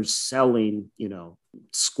dealers selling, you know,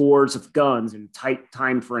 scores of guns in tight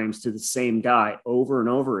time frames to the same guy over and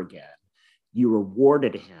over again. You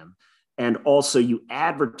rewarded him. And also you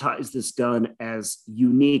advertise this gun as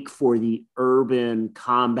unique for the urban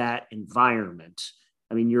combat environment.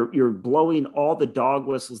 I mean, you're blowing all the dog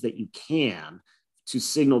whistles that you can to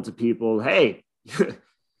signal to people, hey,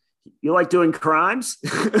 you like doing crimes?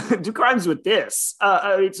 Do crimes with this.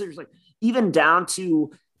 I mean, seriously, even down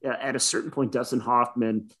to at a certain point, Dustin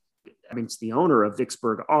Hoffman, I mean, it's the owner of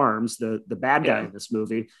Vicksburg Arms, the bad guy in this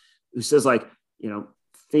movie, who says like, you know,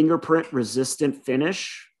 fingerprint resistant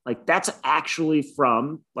finish. Like that's actually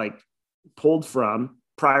from like pulled from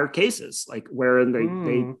prior cases, like wherein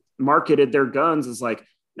they marketed their guns as like,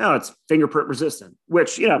 no, it's fingerprint resistant,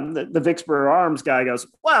 which, you know, the Vicksburg Arms guy goes,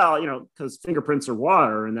 well, you know, because fingerprints are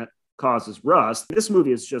water and that causes rust. This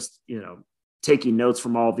movie is just, you know, taking notes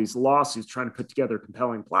from all of these lawsuits, trying to put together a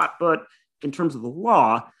compelling plot. But in terms of the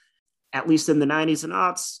law, at least in the 90s and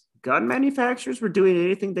aughts, gun manufacturers were doing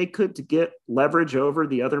anything they could to get leverage over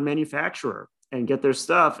the other manufacturer and get their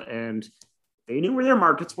stuff. And they knew where their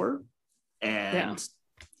markets were. And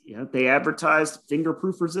you know, they advertised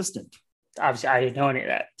fingerproof resistant. Obviously, I didn't know any of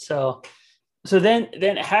that. So then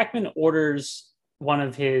Hackman orders one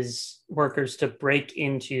of his workers to break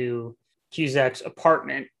into Cusack's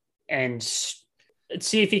apartment and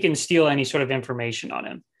see if he can steal any sort of information on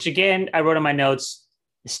him. Which again, I wrote in my notes,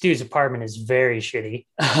 this dude's apartment is very shitty.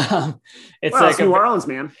 It's New Orleans,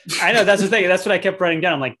 man. I know, that's the thing. That's what I kept writing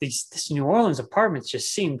down. I'm like, this New Orleans apartments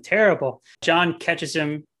just seem terrible. John catches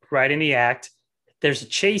him right in the act. There's a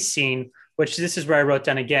chase scene, which this is where I wrote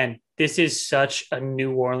down again. This is such a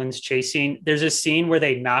New Orleans chase scene. There's a scene where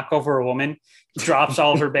they knock over a woman, drops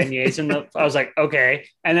all of her beignets I was like, okay.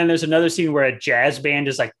 And then there's another scene where a jazz band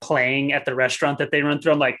is like playing at the restaurant that they run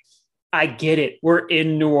through. I'm like, I get it. We're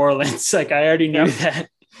in New Orleans. Like I already knew that.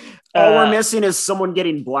 All we're missing is someone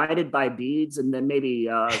getting blinded by beads, and then maybe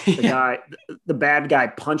the bad guy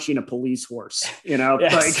punching a police horse. You know,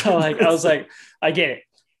 so I was like, I get it.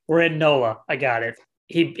 We're in NOLA. I got it.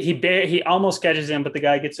 He almost catches him, but the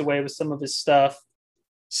guy gets away with some of his stuff.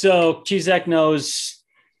 So Cusack knows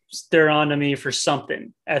they're on to me for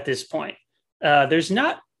something at this point.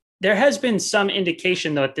 There has been some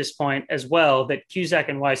indication though at this point as well that Cusack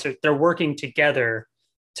and Weiss they're working together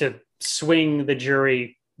to swing the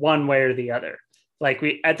jury one way or the other. Like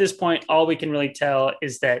at this point, all we can really tell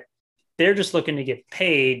is that they're just looking to get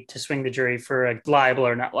paid to swing the jury for a liable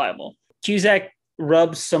or not liable. Cusack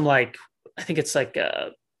rubs some I think it's like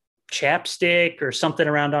a chapstick or something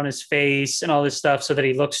around on his face and all this stuff so that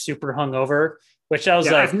he looks super hungover, which I was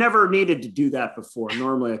like, I've never needed to do that before.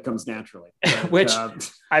 Normally it comes naturally. But, which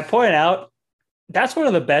I point out, that's one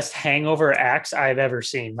of the best hangover acts I've ever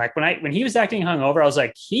seen. Like when he was acting hungover, I was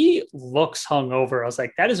like, he looks hungover. I was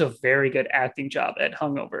like, that is a very good acting job at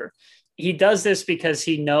hungover. He does this because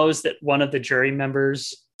he knows that one of the jury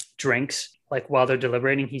members drinks. like while they're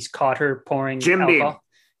deliberating, he's caught her pouring Jim alcohol. Beam.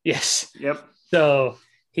 Yes. Yep. So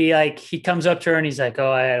he comes up to her and he's like,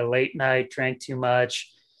 oh, I had a late night, drank too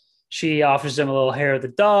much. She offers him a little hair of the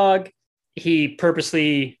dog. He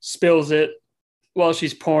purposely spills it while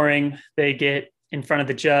she's pouring. They get in front of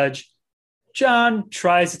the judge. John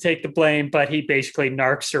tries to take the blame, but he basically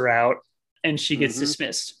narcs her out and she gets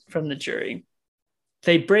dismissed from the jury.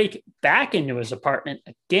 They break back into his apartment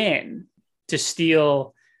again to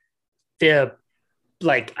steal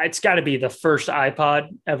it's got to be the first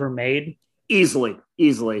iPod ever made. Easily.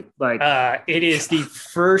 Like it is the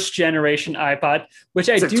first generation iPod, which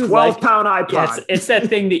I do 12-pound iPod. Yeah, it's that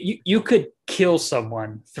thing that you could kill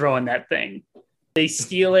someone throwing that thing. They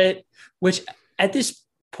steal it, which at this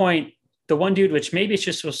point, the one dude, which maybe it's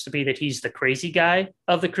just supposed to be that he's the crazy guy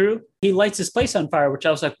of the crew, he lights his place on fire, which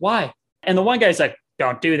I was like, why? And the one guy's like,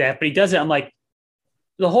 don't do that. But he does it. I'm like,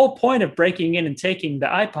 the whole point of breaking in and taking the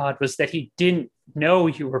iPod was that he didn't know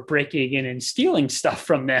you were breaking in and stealing stuff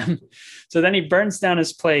from them. So then he burns down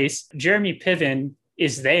his place. Jeremy Piven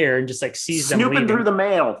is there and just like sees them snooping leaving. through the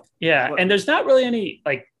mail. Yeah. And there's not really any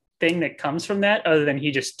like thing that comes from that other than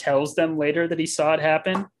he just tells them later that he saw it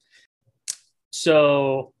happen.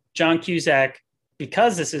 So John Cusack,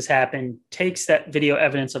 because this has happened, takes that video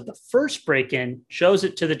evidence of the first break-in, shows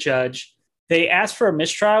it to the judge. They asked for a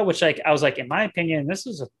mistrial, which I was like, in my opinion, this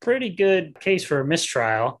is a pretty good case for a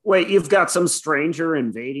mistrial. Wait, you've got some stranger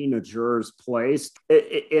invading a juror's place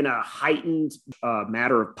in a heightened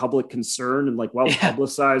matter of public concern and like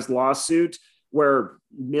well-publicized lawsuit where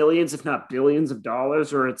millions, if not billions of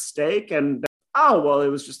dollars are at stake. And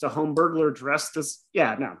it was just a home burglar dressed as,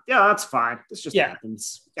 that's fine. This just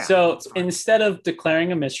happens. Yeah, so instead of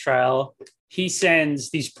declaring a mistrial, he sends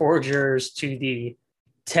these poor jurors to the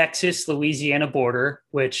Texas-Louisiana border,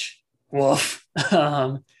 which, woof,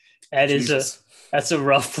 that's a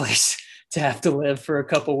rough place to have to live for a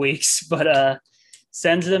couple weeks, but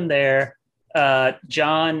sends them there.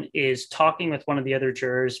 John is talking with one of the other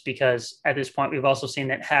jurors because at this point, we've also seen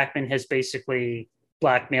that Hackman has basically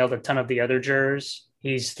blackmailed a ton of the other jurors.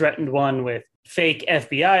 He's threatened one with fake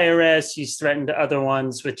FBI arrests. He's threatened other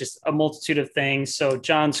ones with just a multitude of things. So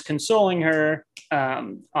John's consoling her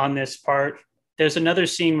on this part. There's another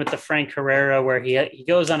scene with the Frank Herrera where he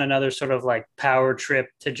goes on another sort of like power trip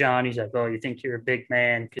to John. He's like, oh, you think you're a big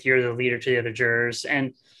man because you're the leader to the other jurors.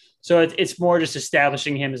 And so it's more just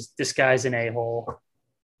establishing him as this guy's an a-hole.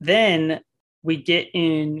 Then we get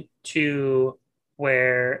into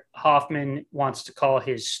where Hoffman wants to call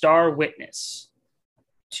his star witness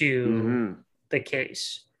to the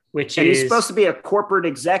case, he's supposed to be a corporate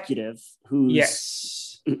executive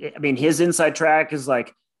who's, I mean, his inside track is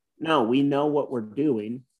like, no, we know what we're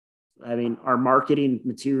doing. I mean, our marketing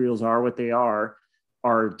materials are what they are.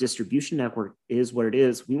 Our distribution network is what it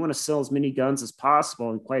is. We want to sell as many guns as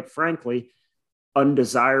possible. And quite frankly,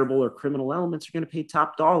 undesirable or criminal elements are going to pay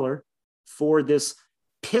top dollar for this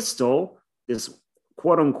pistol, this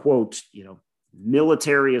quote unquote,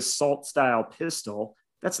 military assault style pistol.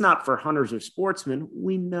 That's not for hunters or sportsmen.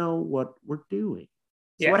 We know what we're doing.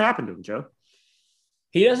 So what happened to him, Joe?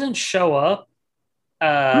 He doesn't show up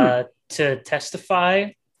to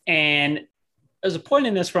testify. And there's a point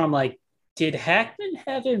in this where I'm like, did Hackman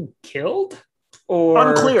have him killed? Or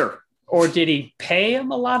unclear. Or did he pay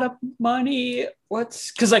him a lot of money?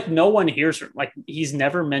 Because like no one hears from him. Like he's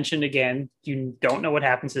never mentioned again. You don't know what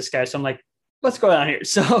happens to this guy. So I'm like, what's going on here?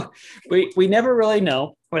 So we never really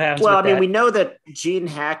know what happens. Well, I mean, we know that Gene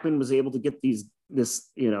Hackman was able to get this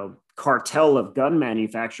cartel of gun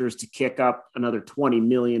manufacturers to kick up another $20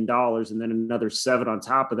 million and then another 7 on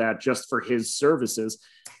top of that just for his services.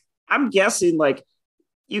 I'm guessing like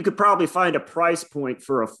you could probably find a price point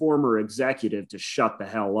for a former executive to shut the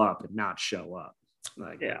hell up and not show up.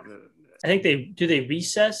 I think they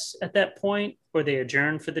recess at that point or they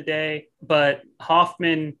adjourn for the day, but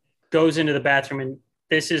Hoffman goes into the bathroom and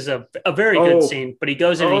this is a very good scene, but he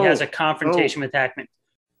goes in and he has a confrontation with Hackman.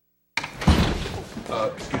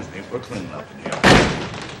 Excuse me, we're cleaning up in here.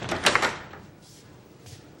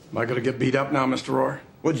 Am I gonna get beat up now, Mr. Rohr?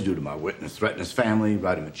 What'd you do to my witness? Threaten his family,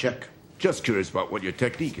 write him a check? Just curious about what your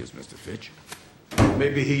technique is, Mr. Fitch.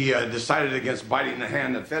 Maybe he decided against biting the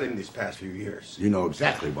hand that fed him these past few years. You know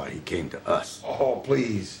exactly why he came to us. Oh,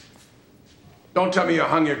 please. Don't tell me you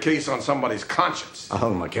hung your case on somebody's conscience. I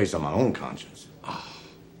hung my case on my own conscience. Oh.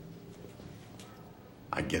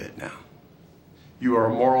 I get it now. You are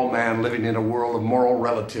a moral man living in a world of moral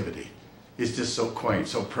relativity. It's just so quaint,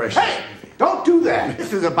 so precious. Hey! Don't do that!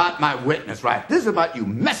 This is about my witness, right? This is about you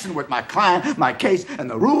messing with my client, my case, and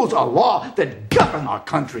the rules of law that govern our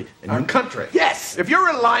country. And our country? Yes! If you're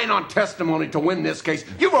relying on testimony to win this case,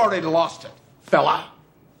 you've already lost it. fella?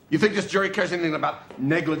 You think this jury cares anything about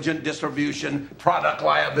negligent distribution, product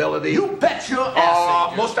liability? You bet your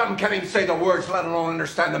ass. Oh, most of them can't even say the words, let alone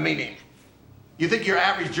understand the meaning. You think your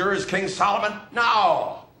average juror is King Solomon?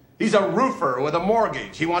 No. He's a roofer with a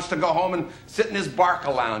mortgage. He wants to go home and sit in his Barca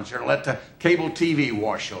lounger and let the cable TV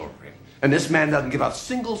wash over him. And this man doesn't give a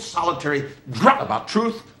single solitary drop about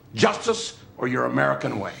truth, justice, or your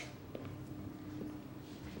American way.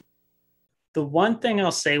 The one thing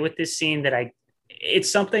I'll say with this scene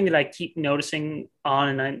it's something that I keep noticing on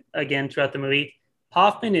and on again throughout the movie.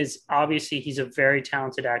 Hoffman is obviously, he's a very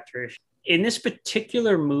talented actor. In this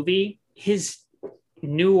particular movie, his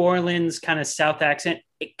New Orleans kind of South accent,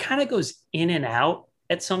 it kind of goes in and out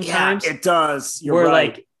at some times. Yeah, it does. You're where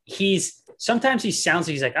right. Like sometimes he sounds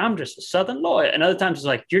like he's like, I'm just a Southern lawyer. And other times it's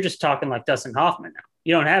like, you're just talking like Dustin Hoffman now.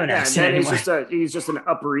 You don't have an accent anymore. He's just an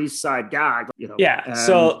Upper East Side guy. Yeah.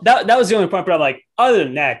 So that was the only point. But I'm like, other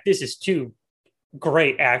than that, this is two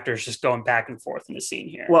great actors just going back and forth in the scene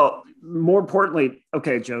here. Well, more importantly,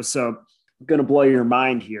 okay, Joe, so I'm going to blow your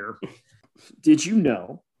mind here. Did you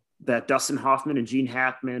know that Dustin Hoffman and Gene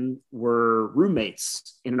Hackman were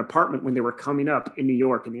roommates in an apartment when they were coming up in New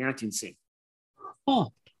York in the acting scene?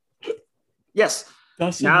 Oh. Yes.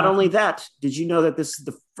 Not only that, did you know that this is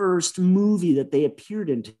the first movie that they appeared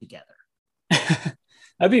in together?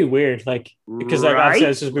 That'd be weird, because obviously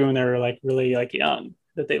this is when they were really young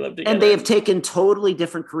that they lived together. And they have taken totally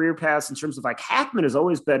different career paths in terms of Hackman has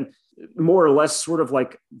always been more or less sort of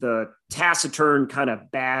like the taciturn kind of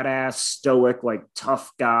badass, stoic,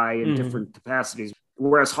 tough guy in different capacities.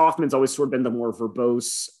 Whereas Hoffman's always sort of been the more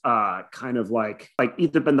verbose, kind of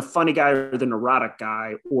either been the funny guy or the neurotic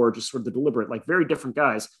guy, or just sort of the deliberate, very different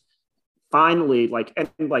guys. Finally,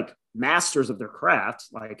 masters of their craft.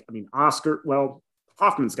 Oscar. Well,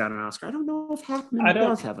 Hoffman's got an Oscar. I don't know if Hackman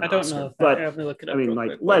does have an Oscar. I don't know. But I have to look it up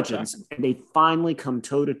legends. And they finally come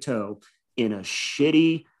toe to toe in a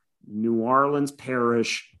shitty New Orleans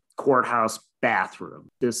parish courthouse bathroom.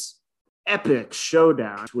 This epic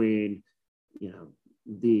showdown between,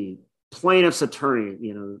 the plaintiff's attorney,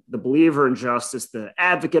 the believer in justice, the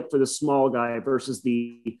advocate for the small guy versus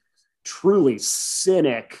the truly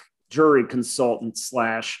cynic jury consultant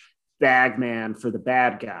 / bagman for the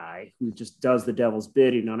bad guy who just does the devil's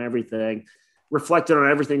bidding on everything, reflected on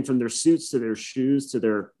everything from their suits to their shoes to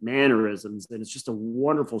their mannerisms. And it's just a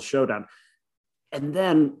wonderful showdown. And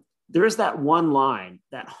then there's that one line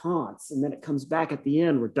that haunts, and then it comes back at the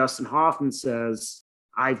end where Dustin Hoffman says,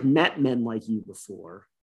 I've met men like you before,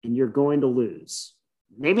 and you're going to lose.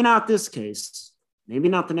 Maybe not this case, maybe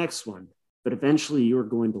not the next one, but eventually you're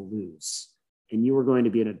going to lose. And you are going to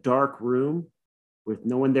be in a dark room with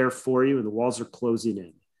no one there for you, and the walls are closing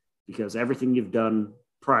in because everything you've done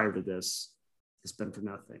prior to this has been for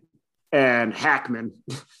nothing. And Hackman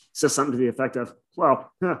says something to the effect of,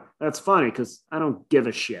 well, that's funny because I don't give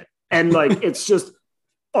a shit. And it's just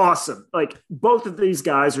awesome. Both of these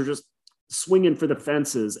guys are just swinging for the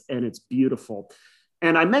fences, and it's beautiful.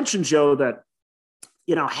 And I mentioned, Joe, that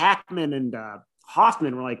Hackman and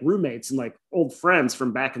Hoffman were roommates and old friends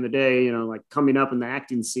from back in the day, coming up in the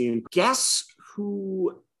acting scene. Guess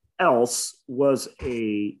who else was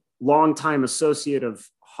a longtime associate of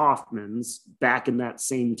Hoffman's back in that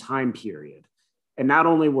same time period? And not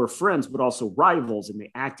only were friends, but also rivals in the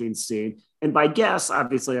acting scene. And by guess,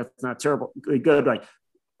 obviously that's not terribly good.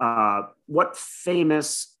 What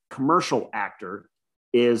famous commercial actor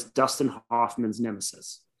is Dustin Hoffman's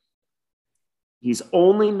nemesis? He's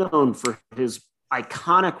only known for his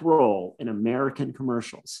iconic role in American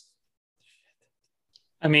commercials.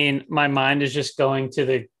 I mean, my mind is just going to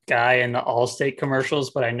the guy in the Allstate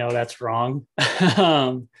commercials, but I know that's wrong.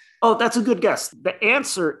 Oh, that's a good guess. The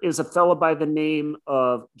answer is a fellow by the name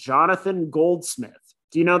of Jonathan Goldsmith.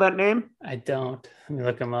 Do you know that name? I don't. Let me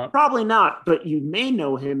look him up. Probably not, but you may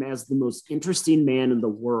know him as the most interesting man in the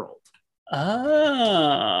world.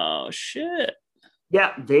 Oh, shit.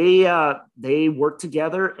 Yeah, they worked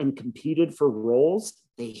together and competed for roles.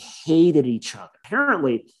 They hated each other.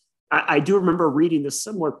 Apparently, I do remember reading this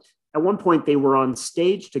somewhere. At one point, they were on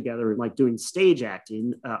stage together and doing stage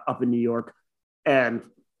acting up in New York. And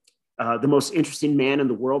the most interesting man in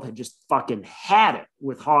the world had just fucking had it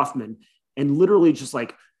with Hoffman and literally just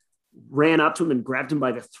ran up to him and grabbed him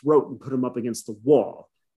by the throat and put him up against the wall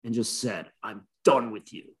and just said, I'm done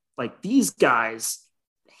with you. These guys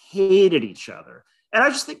hated each other. And I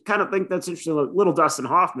just think that's interesting. Little Dustin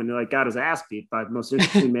Hoffman got his ass beat by the most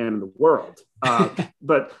interesting man in the world.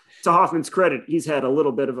 But to Hoffman's credit, he's had a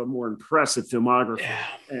little bit of a more impressive filmography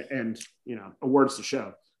and awards to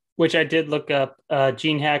show. Which I did look up.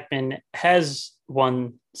 Gene Hackman has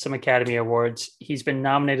won some Academy Awards. He's been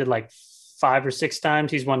nominated 5 or 6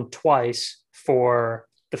 times. He's won twice for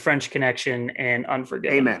The French Connection and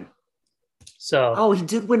Unforgiven. Amen. So, he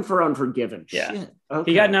did win for Unforgiven. Yeah. Shit.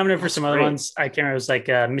 Okay. He got nominated for That's some other great. ones. I can't remember. It was like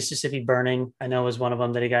Mississippi Burning, I know was one of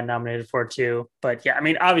them that he got nominated for too. But yeah, I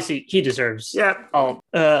mean, obviously he deserves all.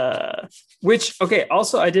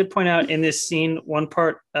 Also, I did point out in this scene, one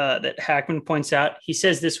part that Hackman points out, he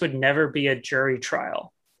says this would never be a jury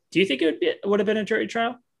trial. Do you think it would have been a jury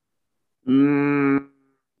trial?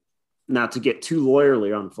 Not to get too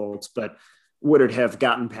lawyerly on folks, but would it have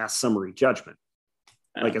gotten past summary judgment?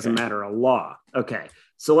 Like as a matter of law. Okay.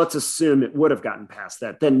 So let's assume it would have gotten past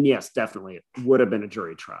that. Then yes, definitely it would have been a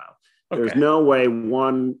jury trial. Okay. There's no way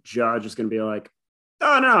one judge is going to be like,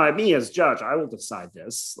 oh no, me as judge, I will decide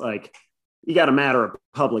this. Like you got a matter of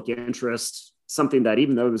public interest, something that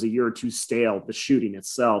even though it was a year or two stale, the shooting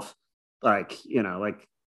itself, that's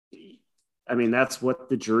what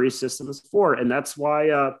the jury system is for. And that's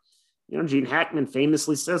why, Gene Hackman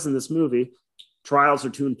famously says in this movie, trials are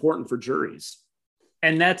too important for juries.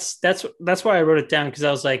 And that's why I wrote it down, because I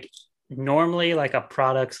was like, normally like a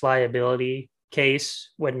products liability case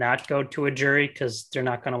would not go to a jury because they're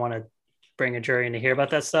not going to want to bring a jury in to hear about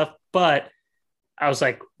that stuff. But I was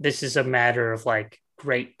like, this is a matter of like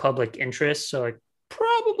great public interest, so it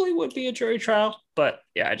probably would be a jury trial. But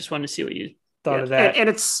yeah, I just wanted to see what you thought of that. And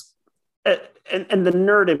it's and the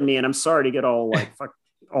nerd in me, and I'm sorry to get all like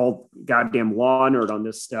all goddamn law nerd on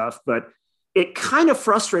this stuff, but it kind of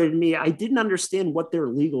frustrated me. I didn't understand what their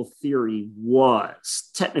legal theory was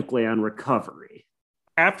technically on recovery.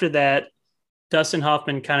 After that, Dustin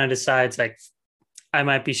Hoffman kind of decides like, I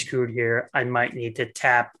might be screwed here. I might need to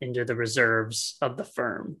tap into the reserves of the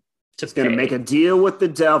firm. He's going to make a deal with the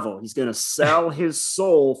devil. He's going to sell his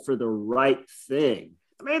soul for the right thing.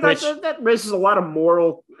 I mean, that raises a lot of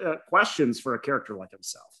moral questions for a character like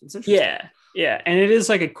himself. It's interesting. Yeah. And it is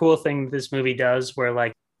like a cool thing this movie does where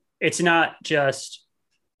like, it's not just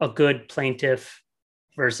a good plaintiff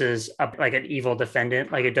versus like an evil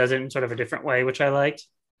defendant. Like it does it in sort of a different way, which I liked.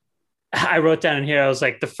 I wrote down in here, I was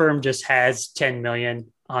like, the firm just has 10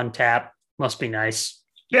 million on tap. Must be nice.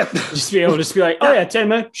 Yeah. Just be able to be like, oh yeah, 10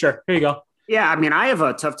 million. Sure. Here you go. Yeah. I mean, I have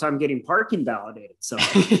a tough time getting parking validated. So,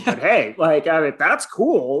 but hey, that's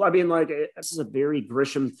cool. I mean, this is a very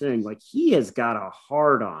Grisham thing. Like he has got a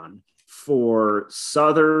hard on for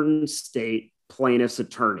Southern state plaintiffs'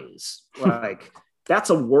 attorneys. Like that's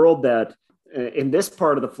a world that in this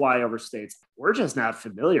part of the flyover states, we're just not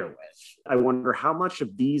familiar with. I wonder how much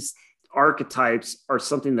of these archetypes are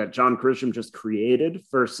something that John Grisham just created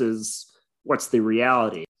versus what's the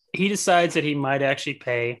reality. He decides that he might actually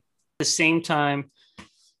pay. At the same time,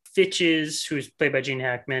 Fitch's, who's played by Gene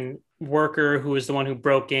Hackman, worker, who is the one who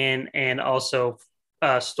broke in and also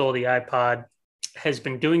stole the iPod, has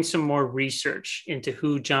been doing some more research into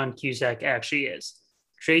who John Cusack actually is.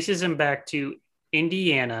 Traces him back to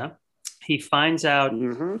Indiana. He finds out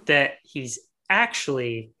that he's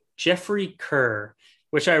actually Jeffrey Kerr,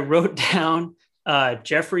 which I wrote down.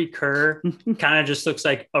 Jeffrey Kerr kind of just looks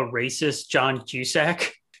like a racist John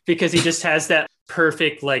Cusack because he just has that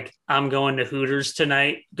perfect, like, I'm going to Hooters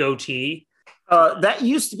tonight goatee. That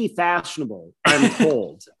used to be fashionable, I'm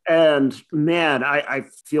told. And man, I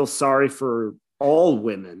feel sorry for all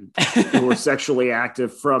women who were sexually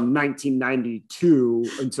active from 1992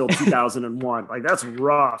 until 2001. Like, that's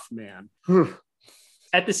rough, man.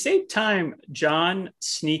 At the same time, John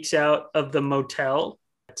sneaks out of the motel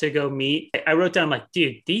to go meet. I wrote down, like,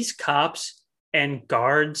 dude, these cops and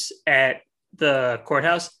guards at the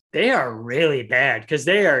courthouse, they are really bad because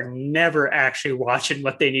they are never actually watching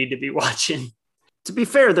what they need to be watching. To be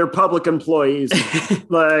fair, they're public employees.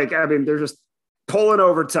 Like, I mean, they're just pulling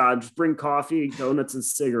overtime, just bring coffee, donuts, and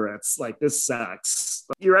cigarettes. Like, this sucks.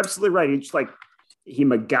 You're absolutely right. He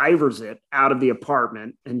MacGyvers it out of the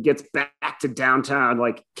apartment and gets back to downtown,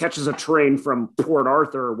 like catches a train from Port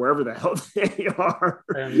Arthur or wherever the hell they are.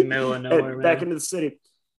 In the middle of nowhere, back into the city.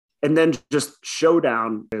 And then just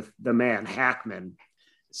showdown with the man, Hackman.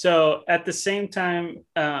 So at the same time,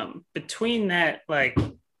 between that, like,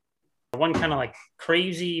 one kind of like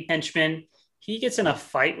crazy henchman, he gets in a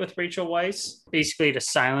fight with Rachel Weisz, basically to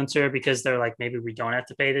silence her because they're like, maybe we don't have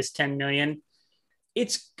to pay this 10 million.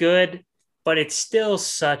 It's good, but it's still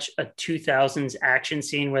such a 2000s action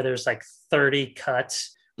scene where there's like 30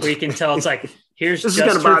 cuts where you can tell it's like, here's this is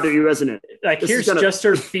going to bother you, isn't it? Like, here's just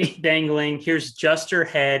her feet dangling. Here's just her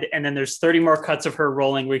head. And then there's 30 more cuts of her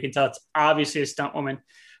rolling where you can tell it's obviously a stunt woman,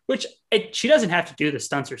 which she doesn't have to do the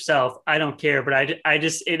stunts herself. I don't care. But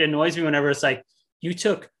it annoys me whenever it's like, you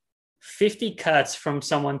took 50 cuts from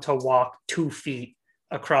someone to walk 2 feet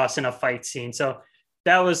across in a fight scene. So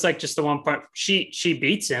That was like just the one part. She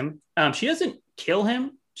beats him. She doesn't kill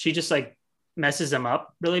him. She just like messes him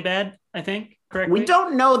up really bad, I think. Correctly? We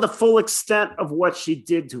don't know the full extent of what she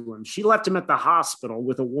did to him. She left him at the hospital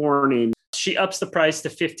with a warning. She ups the price to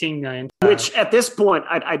 $15 million. Which at this point,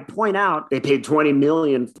 I'd point out, they paid $20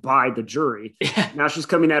 million by the jury. Yeah. Now she's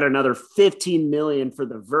coming at another $15 million for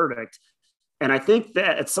the verdict. And I think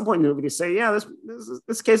that at some point in the movie, they say, yeah,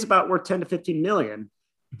 this case is about worth 10 to 15 million.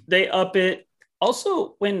 They up it.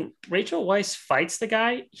 Also, when Rachel Weisz fights the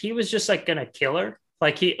guy, he was just like gonna kill her.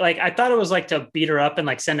 I thought it was like to beat her up and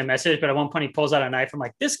like send a message, but at one point he pulls out a knife. I'm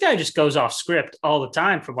like, this guy just goes off script all the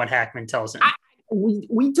time from what Hackman tells him.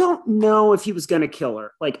 We don't know if he was gonna kill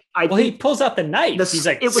her. He pulls out the knife. He's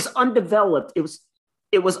like, it was undeveloped.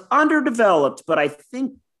 It was underdeveloped, but I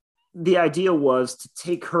think the idea was to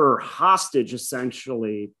take her hostage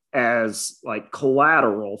essentially as like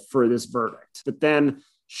collateral for this verdict. But then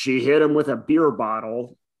she hit him with a beer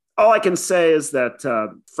bottle. All I can say is that,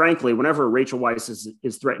 frankly, whenever Rachel Weisz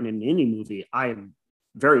is threatened in any movie, I am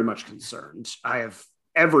very much concerned. I have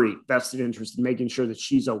every vested interest in making sure that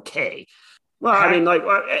she's okay. Well, I mean,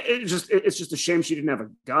 it's just a shame she didn't have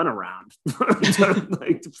a gun around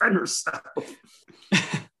to defend herself.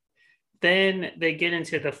 Then they get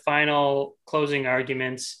into the final closing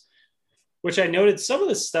arguments, which I noted some of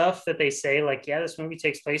the stuff that they say, like, yeah, this movie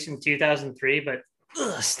takes place in 2003, but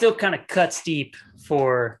still kind of cuts deep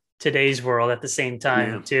for today's world at the same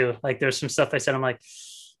time, too. Like, there's some stuff I said, I'm like,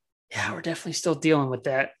 yeah, we're definitely still dealing with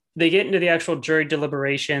that. They get into the actual jury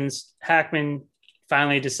deliberations. Hackman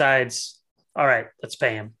finally decides, all right, let's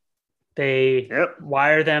pay him. They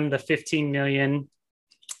wire them the $15 million.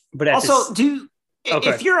 But also,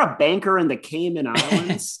 if you're a banker in the Cayman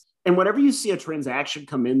Islands and whenever you see a transaction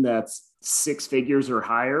come in that's 6 figures or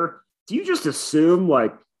higher, do you just assume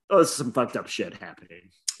like, oh, this is some fucked up shit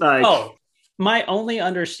happening? My only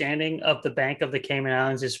understanding of the Bank of the Cayman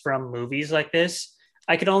Islands is from movies like this.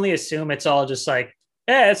 I could only assume it's all just like,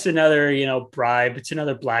 it's another, bribe. It's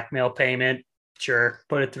another blackmail payment. Sure,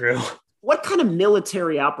 put it through. What kind of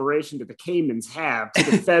military operation do the Caymans have to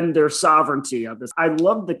defend their sovereignty on this? I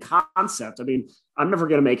love the concept. I mean, I'm never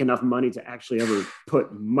going to make enough money to actually ever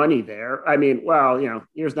put money there. I mean, well,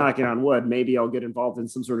 here's knocking on wood. Maybe I'll get involved in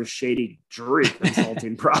some sort of shady jury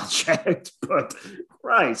consulting project. But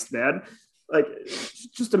Christ, man, like,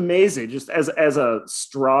 just amazing. Just as a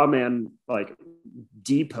straw man, like,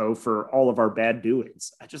 depot for all of our bad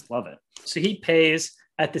doings. I just love it. So he pays.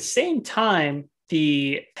 At the same time,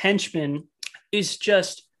 the henchman is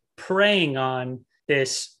just preying on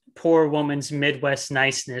this poor woman's Midwest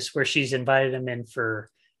niceness, where she's invited him in for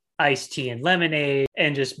iced tea and lemonade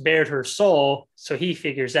and just bared her soul. So he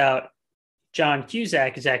figures out John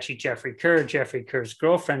Cusack is actually Jeffrey Kerr. Jeffrey Kerr's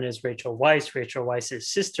girlfriend is Rachel Weisz. Rachel Weisz's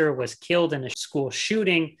sister was killed in a school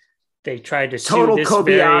shooting. They tried to total sue this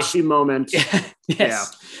Kobayashi moment. Yes. Yeah.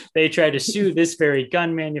 They tried to sue this very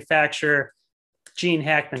gun manufacturer. Gene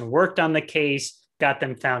Hackman worked on the case, got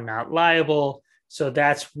them found not liable. So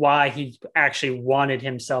that's why he actually wanted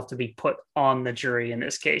himself to be put on the jury in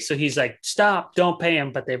this case. So he's like, stop, don't pay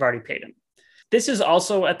him, but they've already paid him. This is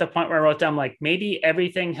also at the point where I wrote down, like, maybe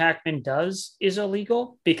everything Hackman does is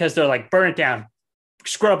illegal because they're like, burn it down,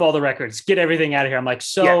 scrub all the records, get everything out of here. I'm like,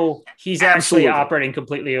 he's actually operating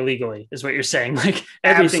completely illegally is what you're saying. Like,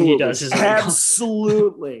 everything he does is illegal.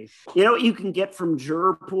 Absolutely. You know what you can get from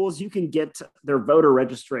juror pools? You can get their voter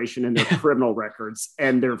registration and their criminal records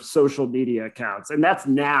and their social media accounts. And that's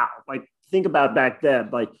now. Like, think about back then.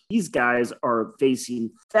 Like, these guys are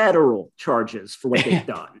facing federal charges for what they've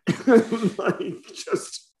done.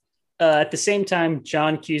 At the same time,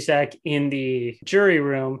 John Cusack in the jury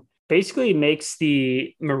room basically makes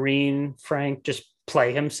the Marine Frank just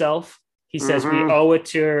play himself. He says, we owe it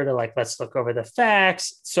to her to, like, let's look over the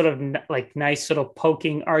facts, sort of like nice little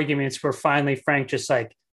poking arguments where finally Frank just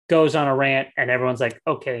like goes on a rant and everyone's like,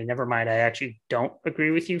 okay, never mind. I actually don't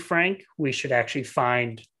agree with you, Frank. We should actually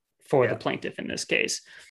find for the plaintiff in this case.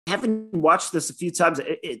 Having watched this a few times,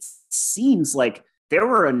 it seems like there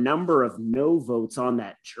were a number of no votes on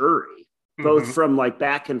that jury. Both from like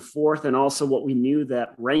back and forth, and also what we knew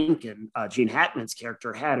that Rankin, Gene Hackman's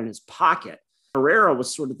character, had in his pocket. Herrera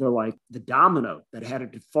was sort of the domino that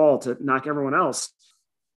had to fall to knock everyone else.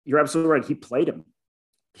 You're absolutely right. He played him.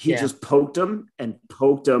 He just poked him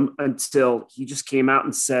until he just came out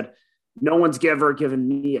and said, no one's ever given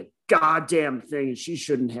me a goddamn thing, and she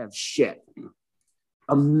shouldn't have shit.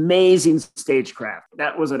 Amazing stagecraft.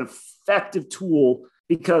 That was an effective tool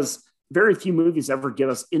because very few movies ever get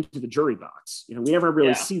us into the jury box. We never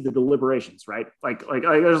really see the deliberations, right? Like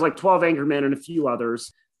there's like 12 Angry Men and a few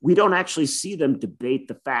others. we don't actually see them debate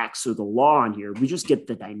the facts or the law in here. We just get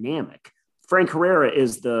the dynamic. Frank Herrera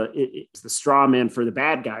is the straw man for the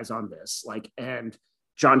bad guys on this. And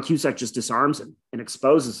John Cusack just disarms him and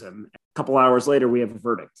exposes him. A couple hours later, we have a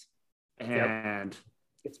verdict. And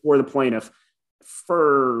it's for the plaintiff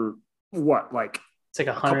for what? It's like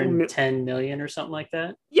 110 million or something like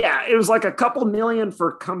that. Yeah, it was like a couple million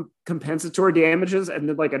for compensatory damages and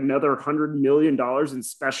then like another $100 million in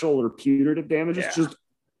special or punitive damages. Yeah. Just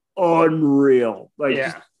unreal.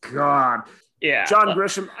 God. Yeah. John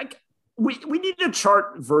Grisham. We need to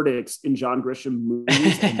chart verdicts in John Grisham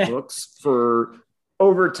movies and books for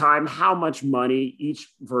over time, how much money each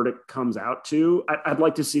verdict comes out to. I'd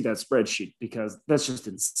like to see that spreadsheet because that's just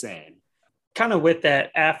insane. Kind of with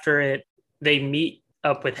that, after they meet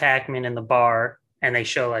up with Hackman in the bar and they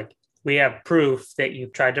show we have proof that you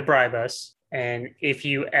tried to bribe us. And if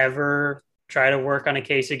you ever try to work on a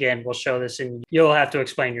case again, we'll show this and you'll have to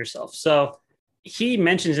explain yourself. So he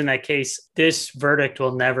mentions in that case, this verdict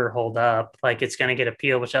will never hold up. It's going to get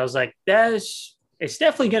appealed, which I was like, it's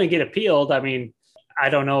definitely going to get appealed. I mean, I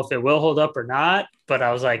don't know if it will hold up or not, but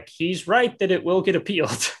I was like, he's right that it will get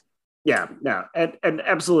appealed. Yeah, no, and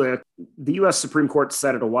absolutely. The U.S. Supreme Court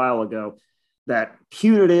said it a while ago that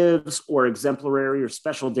punitives or exemplary or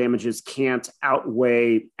special damages can't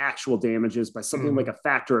outweigh actual damages by something like a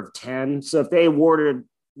factor of 10. So if they awarded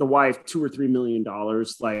the wife $2 or $3 million,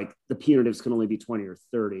 the punitives can only be 20 or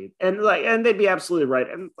 30, and they'd be absolutely right.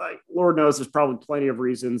 And Lord knows there's probably plenty of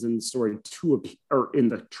reasons in the story or in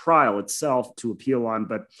the trial itself to appeal on,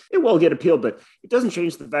 but it will get appealed. But it doesn't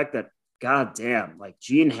change the fact that, God damn,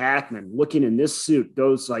 Gene Hackman looking in this suit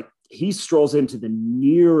goes he strolls into the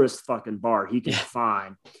nearest fucking bar he can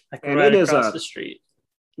find, and right it is across the street.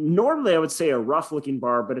 Normally, I would say a rough-looking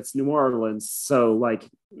bar, but it's New Orleans, so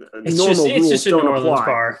it's normal rules just don't a New Orleans apply.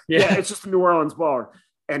 Bar. Yeah, it's just a New Orleans bar,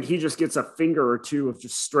 and he just gets a finger or two of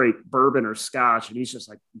just straight bourbon or scotch, and he's just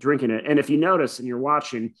drinking it. And if you notice, and you're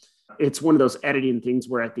watching, it's one of those editing things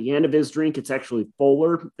where at the end of his drink, it's actually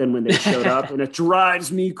fuller than when they showed up, and it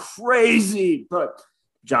drives me crazy. But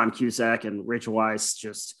John Cusack and Rachel Weisz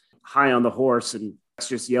just high on the horse and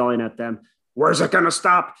just yelling at them, "Where's it going to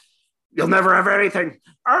stop? You'll never have anything."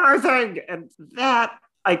 And that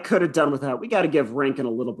I could have done without. We got to give Rankin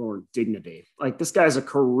a little more dignity. This guy's a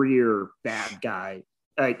career bad guy.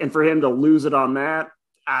 And for him to lose it on that,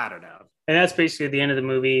 I don't know. And that's basically the end of the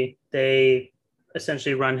movie. They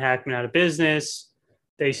essentially run Hackman out of business.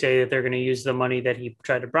 They say that they're going to use the money that he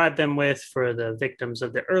tried to bribe them with for the victims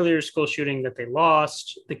of the earlier school shooting that they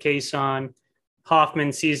lost the case on.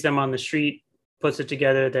 Hoffman sees them on the street, puts it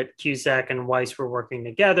together that Cusack and Weisz were working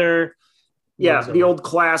together. Yeah, the old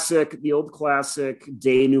classic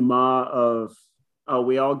denouement of, oh,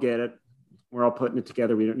 we all get it. We're all putting it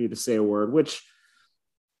together. We don't need to say a word, which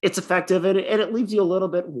it's effective. And it leaves you a little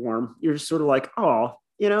bit warm. You're just sort of like, oh,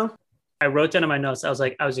 I wrote down in my notes, I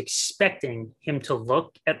was expecting him to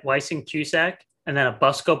look at Weisz and Cusack and then a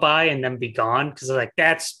bus go by and then be gone. Because I was like,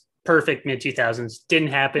 that's perfect mid-2000s. Didn't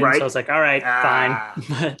happen. Right? So I was like, all right,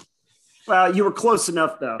 fine. Well, you were close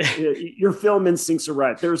enough, though. Your film instincts are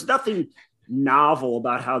right. There's nothing novel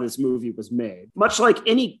about how this movie was made. Much like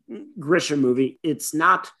any Grisham movie, it's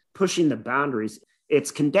not pushing the boundaries.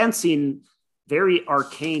 It's condensing very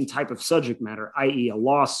arcane type of subject matter, i.e. a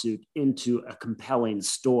lawsuit, into a compelling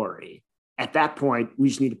story. At that point, we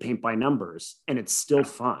just need to paint by numbers, and it's still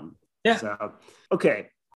fun. Yeah. So, okay,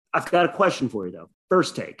 I've got a question for you, though.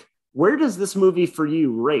 First take. Where does this movie for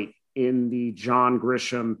you rate in the John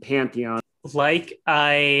Grisham pantheon? Like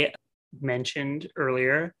I mentioned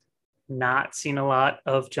earlier, not seen a lot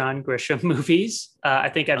of John Grisham movies. I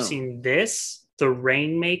think I've seen this, The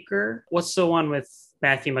Rainmaker. What's the one with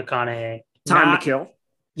Matthew McConaughey? Time to Kill.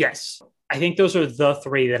 Yes. I think those are the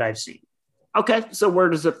three that I've seen. Okay, so where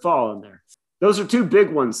does it fall in there? Those are two big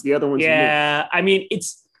ones. The other ones, yeah. I mean,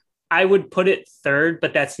 I would put it third,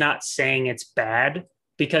 but that's not saying it's bad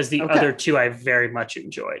because the other two I very much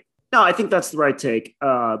enjoyed. No, I think that's the right take.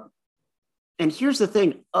 And here's the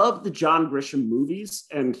thing: of the John Grisham movies,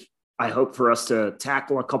 and I hope for us to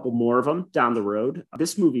tackle a couple more of them down the road,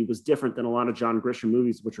 this movie was different than a lot of John Grisham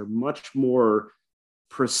movies, which are much more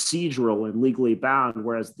procedural and legally bound,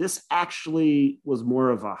 whereas this actually was more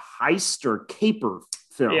of a heist or caper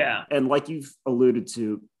film. Yeah. And like you've alluded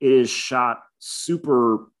to, it is shot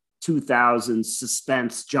super 2000s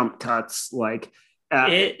suspense jump cuts.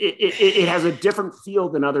 It has a different feel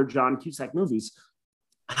than other John Cusack movies.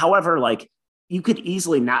 However, you could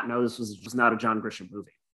easily not know this was just not a John Grisham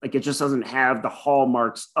movie. It just doesn't have the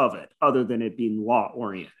hallmarks of it other than it being law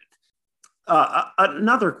oriented.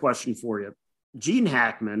 Another question for you. Gene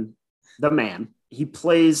Hackman, the man, he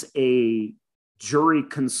plays a jury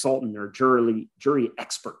consultant or jury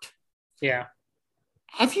expert. Yeah.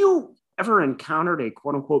 Have you ever encountered a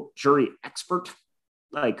quote unquote jury expert?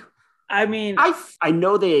 Like, I mean, I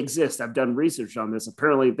know they exist. I've done research on this.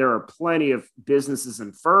 Apparently, there are plenty of businesses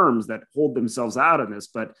and firms that hold themselves out on this,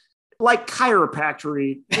 but like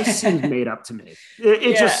chiropractic, this seems made up to me.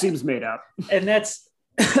 It just seems made up. And that's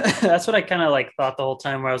what I kind of like thought the whole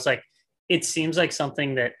time, where I was like, it seems like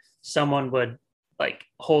something that someone would like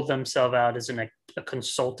hold themselves out as a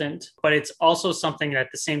consultant, but it's also something that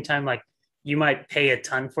at the same time, like you might pay a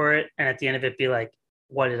ton for it, and at the end of it, be like,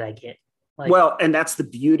 what did I get? Like, well, and that's the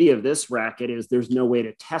beauty of this racket is there's no way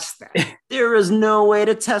to test that. There is no way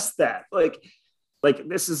to test that. Like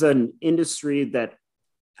this is an industry that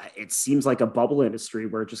it seems like a bubble industry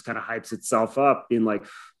where it just kind of hypes itself up being like,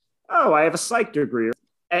 oh, I have a psych degree.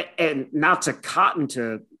 And not to cotton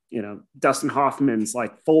to, Dustin Hoffman's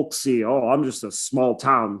like folksy, oh, I'm just a small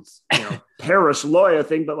town, parish lawyer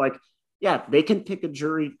thing. But like, yeah, they can pick a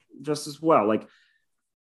jury just as well. Like,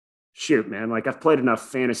 shoot, man, like I've played enough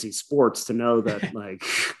fantasy sports to know that like,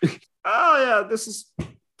 oh yeah, this is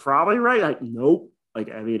probably right. Like, nope. Like,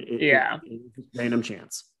 I mean, it's random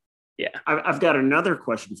chance. Yeah. I've got another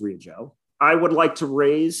question for you, Joe. I would like to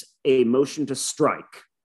raise a motion to strike,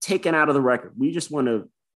 taken out of the record. We just want to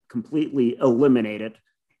completely eliminate it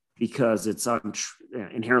because it's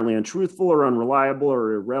inherently untruthful or unreliable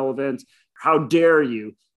or irrelevant. How dare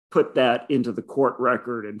you put that into the court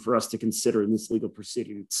record and for us to consider in this legal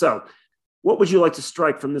proceeding? So what would you like to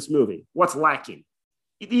strike from this movie? What's lacking?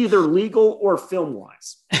 Either legal or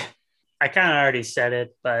film-wise. I kind of already said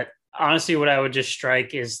it, but honestly, what I would just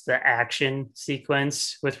strike is the action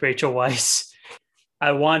sequence with Rachel Weisz.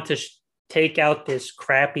 I want to take out this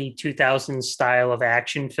crappy 2000s style of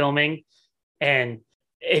action filming. And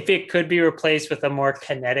if it could be replaced with a more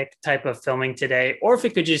kinetic type of filming today, or if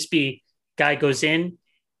it could just be guy goes in,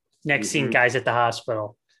 next scene, guys at the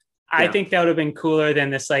hospital. Yeah. I think that would have been cooler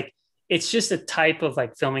than this. Like, it's just a type of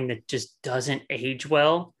like filming that just doesn't age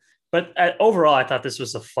well. But overall, I thought this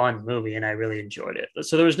was a fun movie and I really enjoyed it.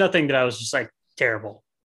 So there was nothing that I was just like terrible.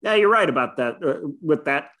 Yeah, you're right about that. With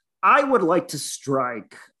that, I would like to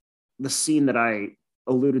strike the scene that I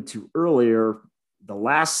alluded to earlier, the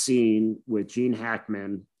last scene with Gene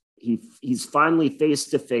Hackman. He's finally face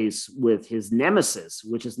to face with his nemesis,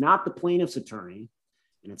 which is not the plaintiff's attorney,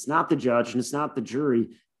 and it's not the judge, and it's not the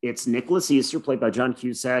jury. It's Nicholas Easter, played by John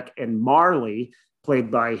Cusack, and Marley,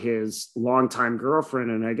 played by his longtime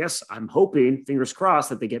girlfriend. And I guess I'm hoping, fingers crossed,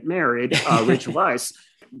 that they get married, Rachel Weisz.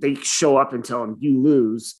 They show up and tell him, you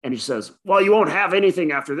lose. And he says, well, you won't have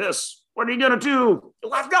anything after this. What are you going to do?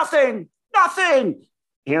 You'll have nothing.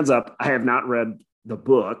 Hands up. I have not read the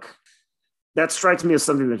book. That strikes me as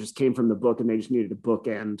something that just came from the book and they just needed a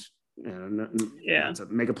bookend and to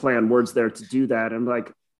make a play on words there to do that. I'm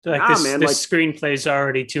like, this screenplay's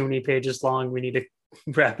already too many pages long. We need to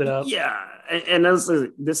wrap it up. Yeah. And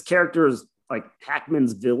this character is like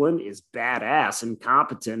Hackman's villain is badass and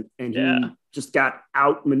competent. And he just got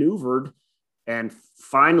outmaneuvered. And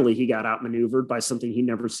finally he got outmaneuvered by something he'd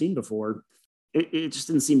never seen before. It just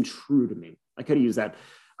didn't seem true to me. I could have used that.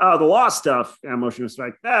 The law stuff, emotional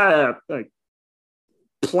strike, like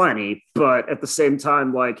plenty. But at the same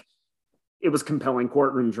time, like it was compelling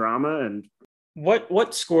courtroom drama. And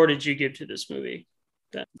what score did you give to this movie?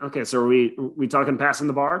 Okay, so are we talking passing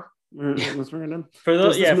the bar? For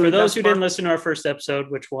those who didn't listen to our first episode,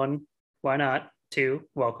 which one? Why not? 2,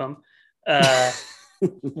 welcome.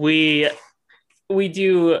 We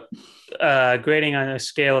do grading on a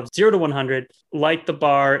scale of 0 to 100. Like the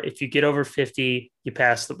bar, if you get over 50, you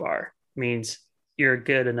pass the bar. Means you're a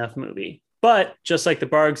good enough movie. But just like the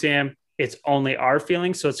bar exam, it's only our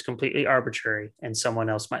feelings, so it's completely arbitrary, and someone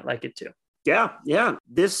else might like it too. Yeah.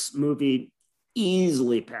 This movie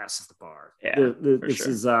easily passes the bar. This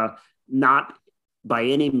is not by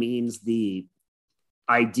any means the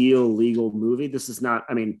ideal legal movie. This is not,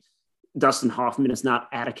 Dustin Hoffman is not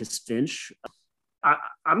Atticus Finch.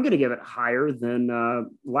 I'm going to give it higher than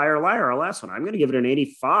Liar, Liar, our last one. I'm going to give it an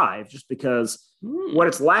 85 just because what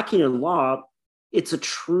it's lacking in law, it's a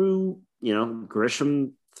true,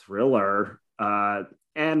 Grisham thriller.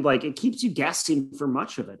 And like, it keeps you guessing for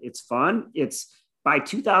much of it. It's fun. It's by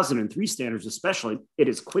 2003 standards, especially, it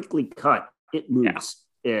is quickly cut. It moves.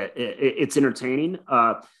 Yeah. It's entertaining.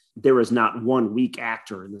 There is not one weak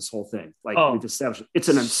actor in this whole thing. Like we've established, it's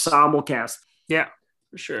an ensemble cast. Yeah,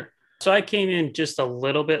 for sure. So I came in just a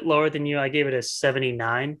little bit lower than you. I gave it a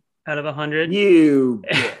 79 out of 100. You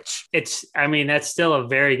bitch. That's still a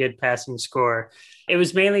very good passing score. It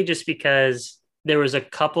was mainly just because there was a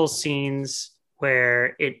couple scenes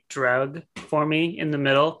where it drug for me in the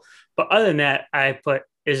middle. But other than that, I put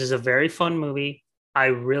this is a very fun movie. I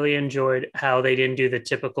really enjoyed how they didn't do the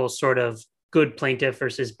typical sort of good plaintiff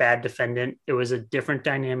versus bad defendant. It was a different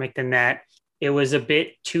dynamic than that. It was a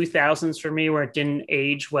bit 2000s for me where it didn't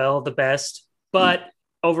age well the best, but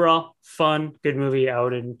overall, fun, good movie. I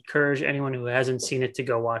would encourage anyone who hasn't seen it to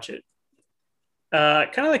go watch it.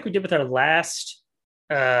 Kind of like we did with our last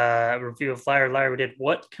review of Liar Liar, we did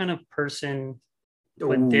what kind of person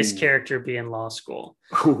would this character be in law school?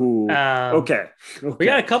 Okay. We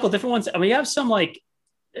got a couple different ones. I mean, we have some like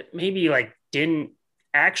maybe like didn't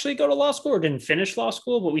actually go to law school or didn't finish law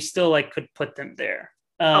school, but we still like could put them there.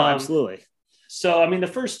 Absolutely. So, I mean, the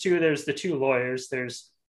first two, there's the two lawyers. There's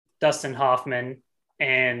Dustin Hoffman,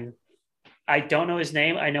 and I don't know his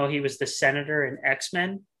name. I know he was the senator in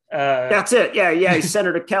X-Men. That's it. Yeah. He's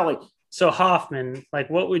Senator Kelly. So Hoffman, like,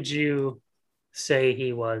 what would you say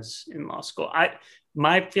he was in law school?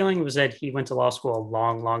 My feeling was that he went to law school a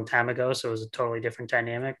long, long time ago, so it was a totally different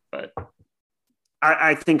dynamic. But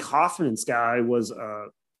I think Hoffman's guy was a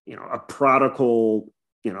prodigal,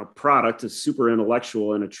 product, a super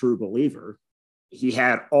intellectual and a true believer. He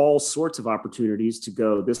had all sorts of opportunities to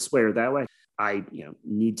go this way or that way. I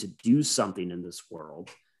need to do something in this world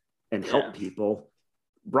and help people.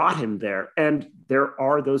 Brought him there. And there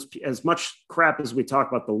are those, as much crap as we talk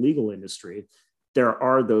about the legal industry, there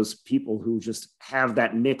are those people who just have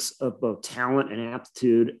that mix of both talent and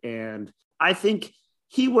aptitude. And I think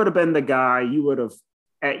he would have been the guy you would have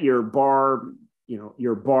at your bar,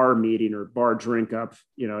 your bar meeting or bar drink up,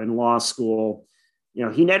 in law school.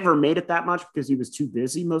 He never made it that much because he was too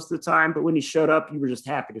busy most of the time. But when he showed up, you were just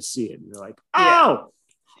happy to see him. You're like,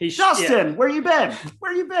 Justin, where you been?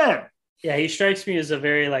 Where you been? Yeah, he strikes me as a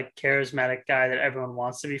very like charismatic guy that everyone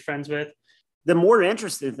wants to be friends with. The more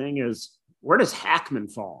interesting thing is, where does Hackman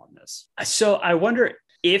fall on this? So I wonder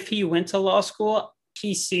if he went to law school.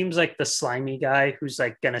 He seems like the slimy guy who's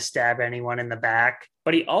like going to stab anyone in the back.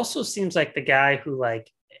 But he also seems like the guy who like,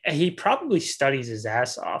 he probably studies his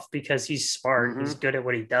ass off because he's smart. He's good at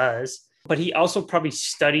what he does. But he also probably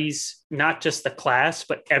studies not just the class,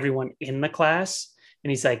 but everyone in the class. And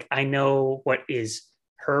he's like, I know what is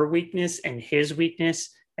her weakness and his weakness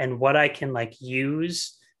and what I can like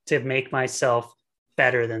use to make myself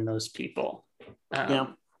better than those people.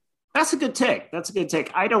 That's a good take.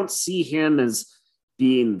 I don't see him as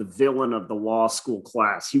being the villain of the law school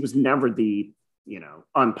class. He was never the,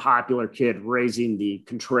 unpopular kid raising the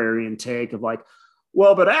contrarian take of like,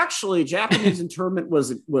 well, but actually Japanese internment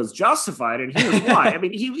was justified. And here's why. I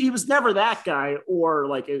mean, he was never that guy, or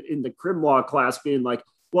like in the crim law class being like,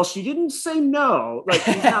 well, she didn't say no. Like,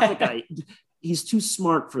 he's not the guy. He's too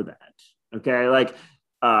smart for that. Okay. Like,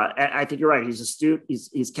 I think you're right. He's astute.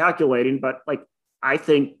 He's calculating, but like, I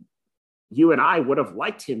think you and I would have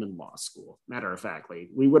liked him in law school. Matter of factly,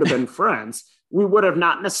 we would have been friends. We would have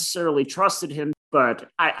not necessarily trusted him, but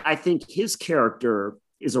I think his character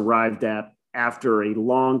is arrived at after a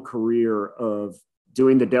long career of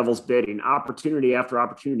doing the devil's bidding, opportunity after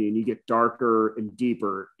opportunity, and you get darker and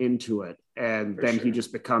deeper into it. And then he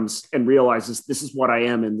just becomes and realizes this is what I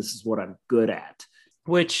am and this is what I'm good at.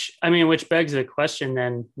 Which begs the question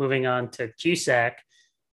then, moving on to Cusack,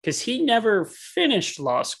 because he never finished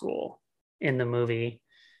law school in the movie.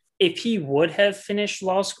 If he would have finished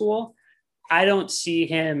law school, I don't see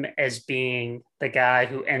him as being the guy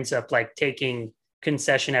who ends up like taking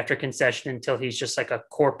concession after concession until he's just like a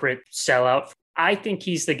corporate sellout. I think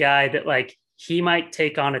he's the guy that like he might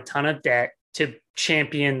take on a ton of debt to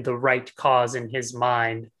champion the right cause in his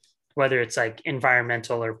mind, whether it's like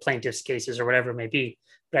environmental or plaintiff's cases or whatever it may be.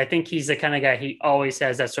 But I think he's the kind of guy, he always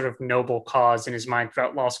has that sort of noble cause in his mind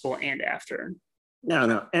throughout law school and after.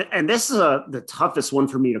 No. And this is the toughest one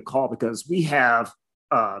for me to call because we have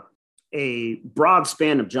a broad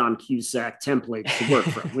span of John Cusack templates to work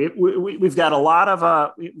from. We've got a lot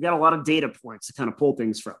of data points to kind of pull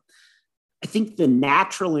things from. I think the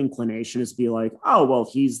natural inclination is to be like, oh, well,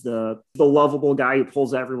 he's the lovable guy who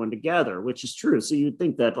pulls everyone together, which is true. So you'd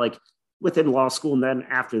think that like within law school and then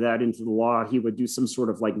after that into the law, he would do some sort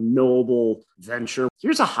of like noble venture.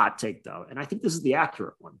 Here's a hot take though, and I think this is the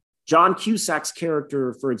accurate one. John Cusack's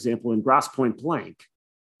character, for example, in Grosse Pointe Blank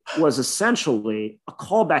was essentially a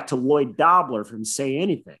callback to Lloyd Dobler from Say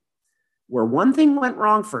Anything, where one thing went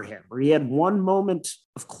wrong for him, where he had one moment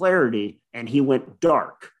of clarity and he went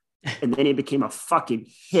dark. And then he became a fucking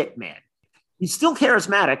hitman. He's still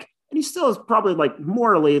charismatic, and he still is probably like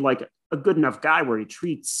morally like a good enough guy where he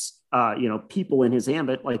treats people in his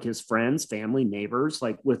ambit like his friends, family, neighbors,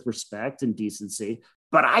 like with respect and decency.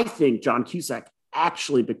 But I think John Cusack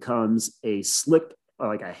actually becomes a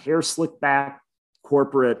hair slick back,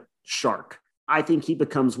 corporate shark. I think he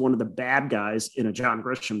becomes one of the bad guys in a John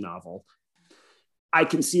Grisham novel. I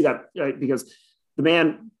can see that because the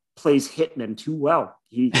man plays hitman too well.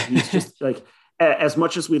 He's just like, as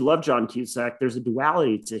much as we love John Cusack, there's a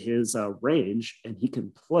duality to his range, and he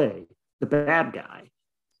can play the bad guy.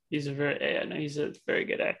 He's a very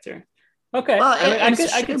good actor. Okay. Well,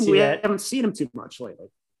 I could see that. I haven't seen him too much lately.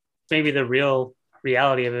 Maybe the real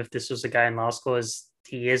reality of if this was a guy in law school is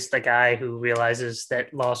he is the guy who realizes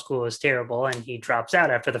that law school is terrible and he drops out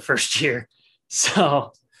after the first year.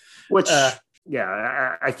 So,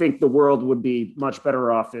 I think the world would be much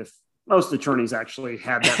better off if most attorneys actually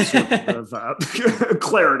had that sort of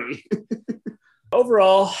clarity.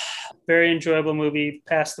 Overall, very enjoyable movie.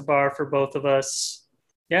 Passed the bar for both of us.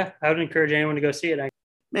 Yeah, I would encourage anyone to go see it.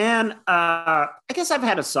 Man, I guess I've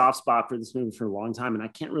had a soft spot for this movie for a long time, and I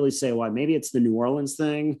can't really say why. Maybe it's the New Orleans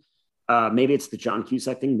thing. Maybe it's the John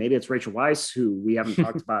Cusack thing. Maybe it's Rachel Weisz, who we haven't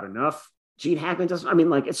talked about enough. Gene Hackman doesn't. I mean,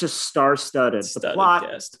 like, it's just star-studded. The plot,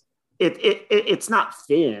 it's not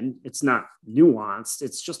thin. It's not nuanced.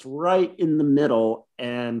 It's just right in the middle.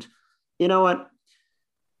 And you know what?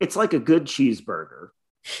 It's like a good cheeseburger,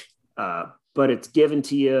 but it's given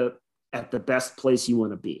to you at the best place you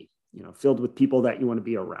want to be. You know, filled with people that you want to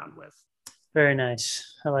be around with. Very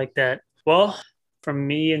nice. I like that. Well, from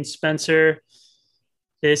me and Spencer,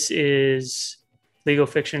 this is Legal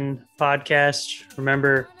Fiction Podcast.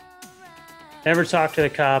 Remember, never talk to the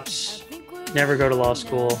cops, never go to law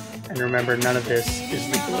school, and remember, none of this is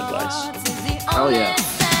legal advice. Oh, yeah.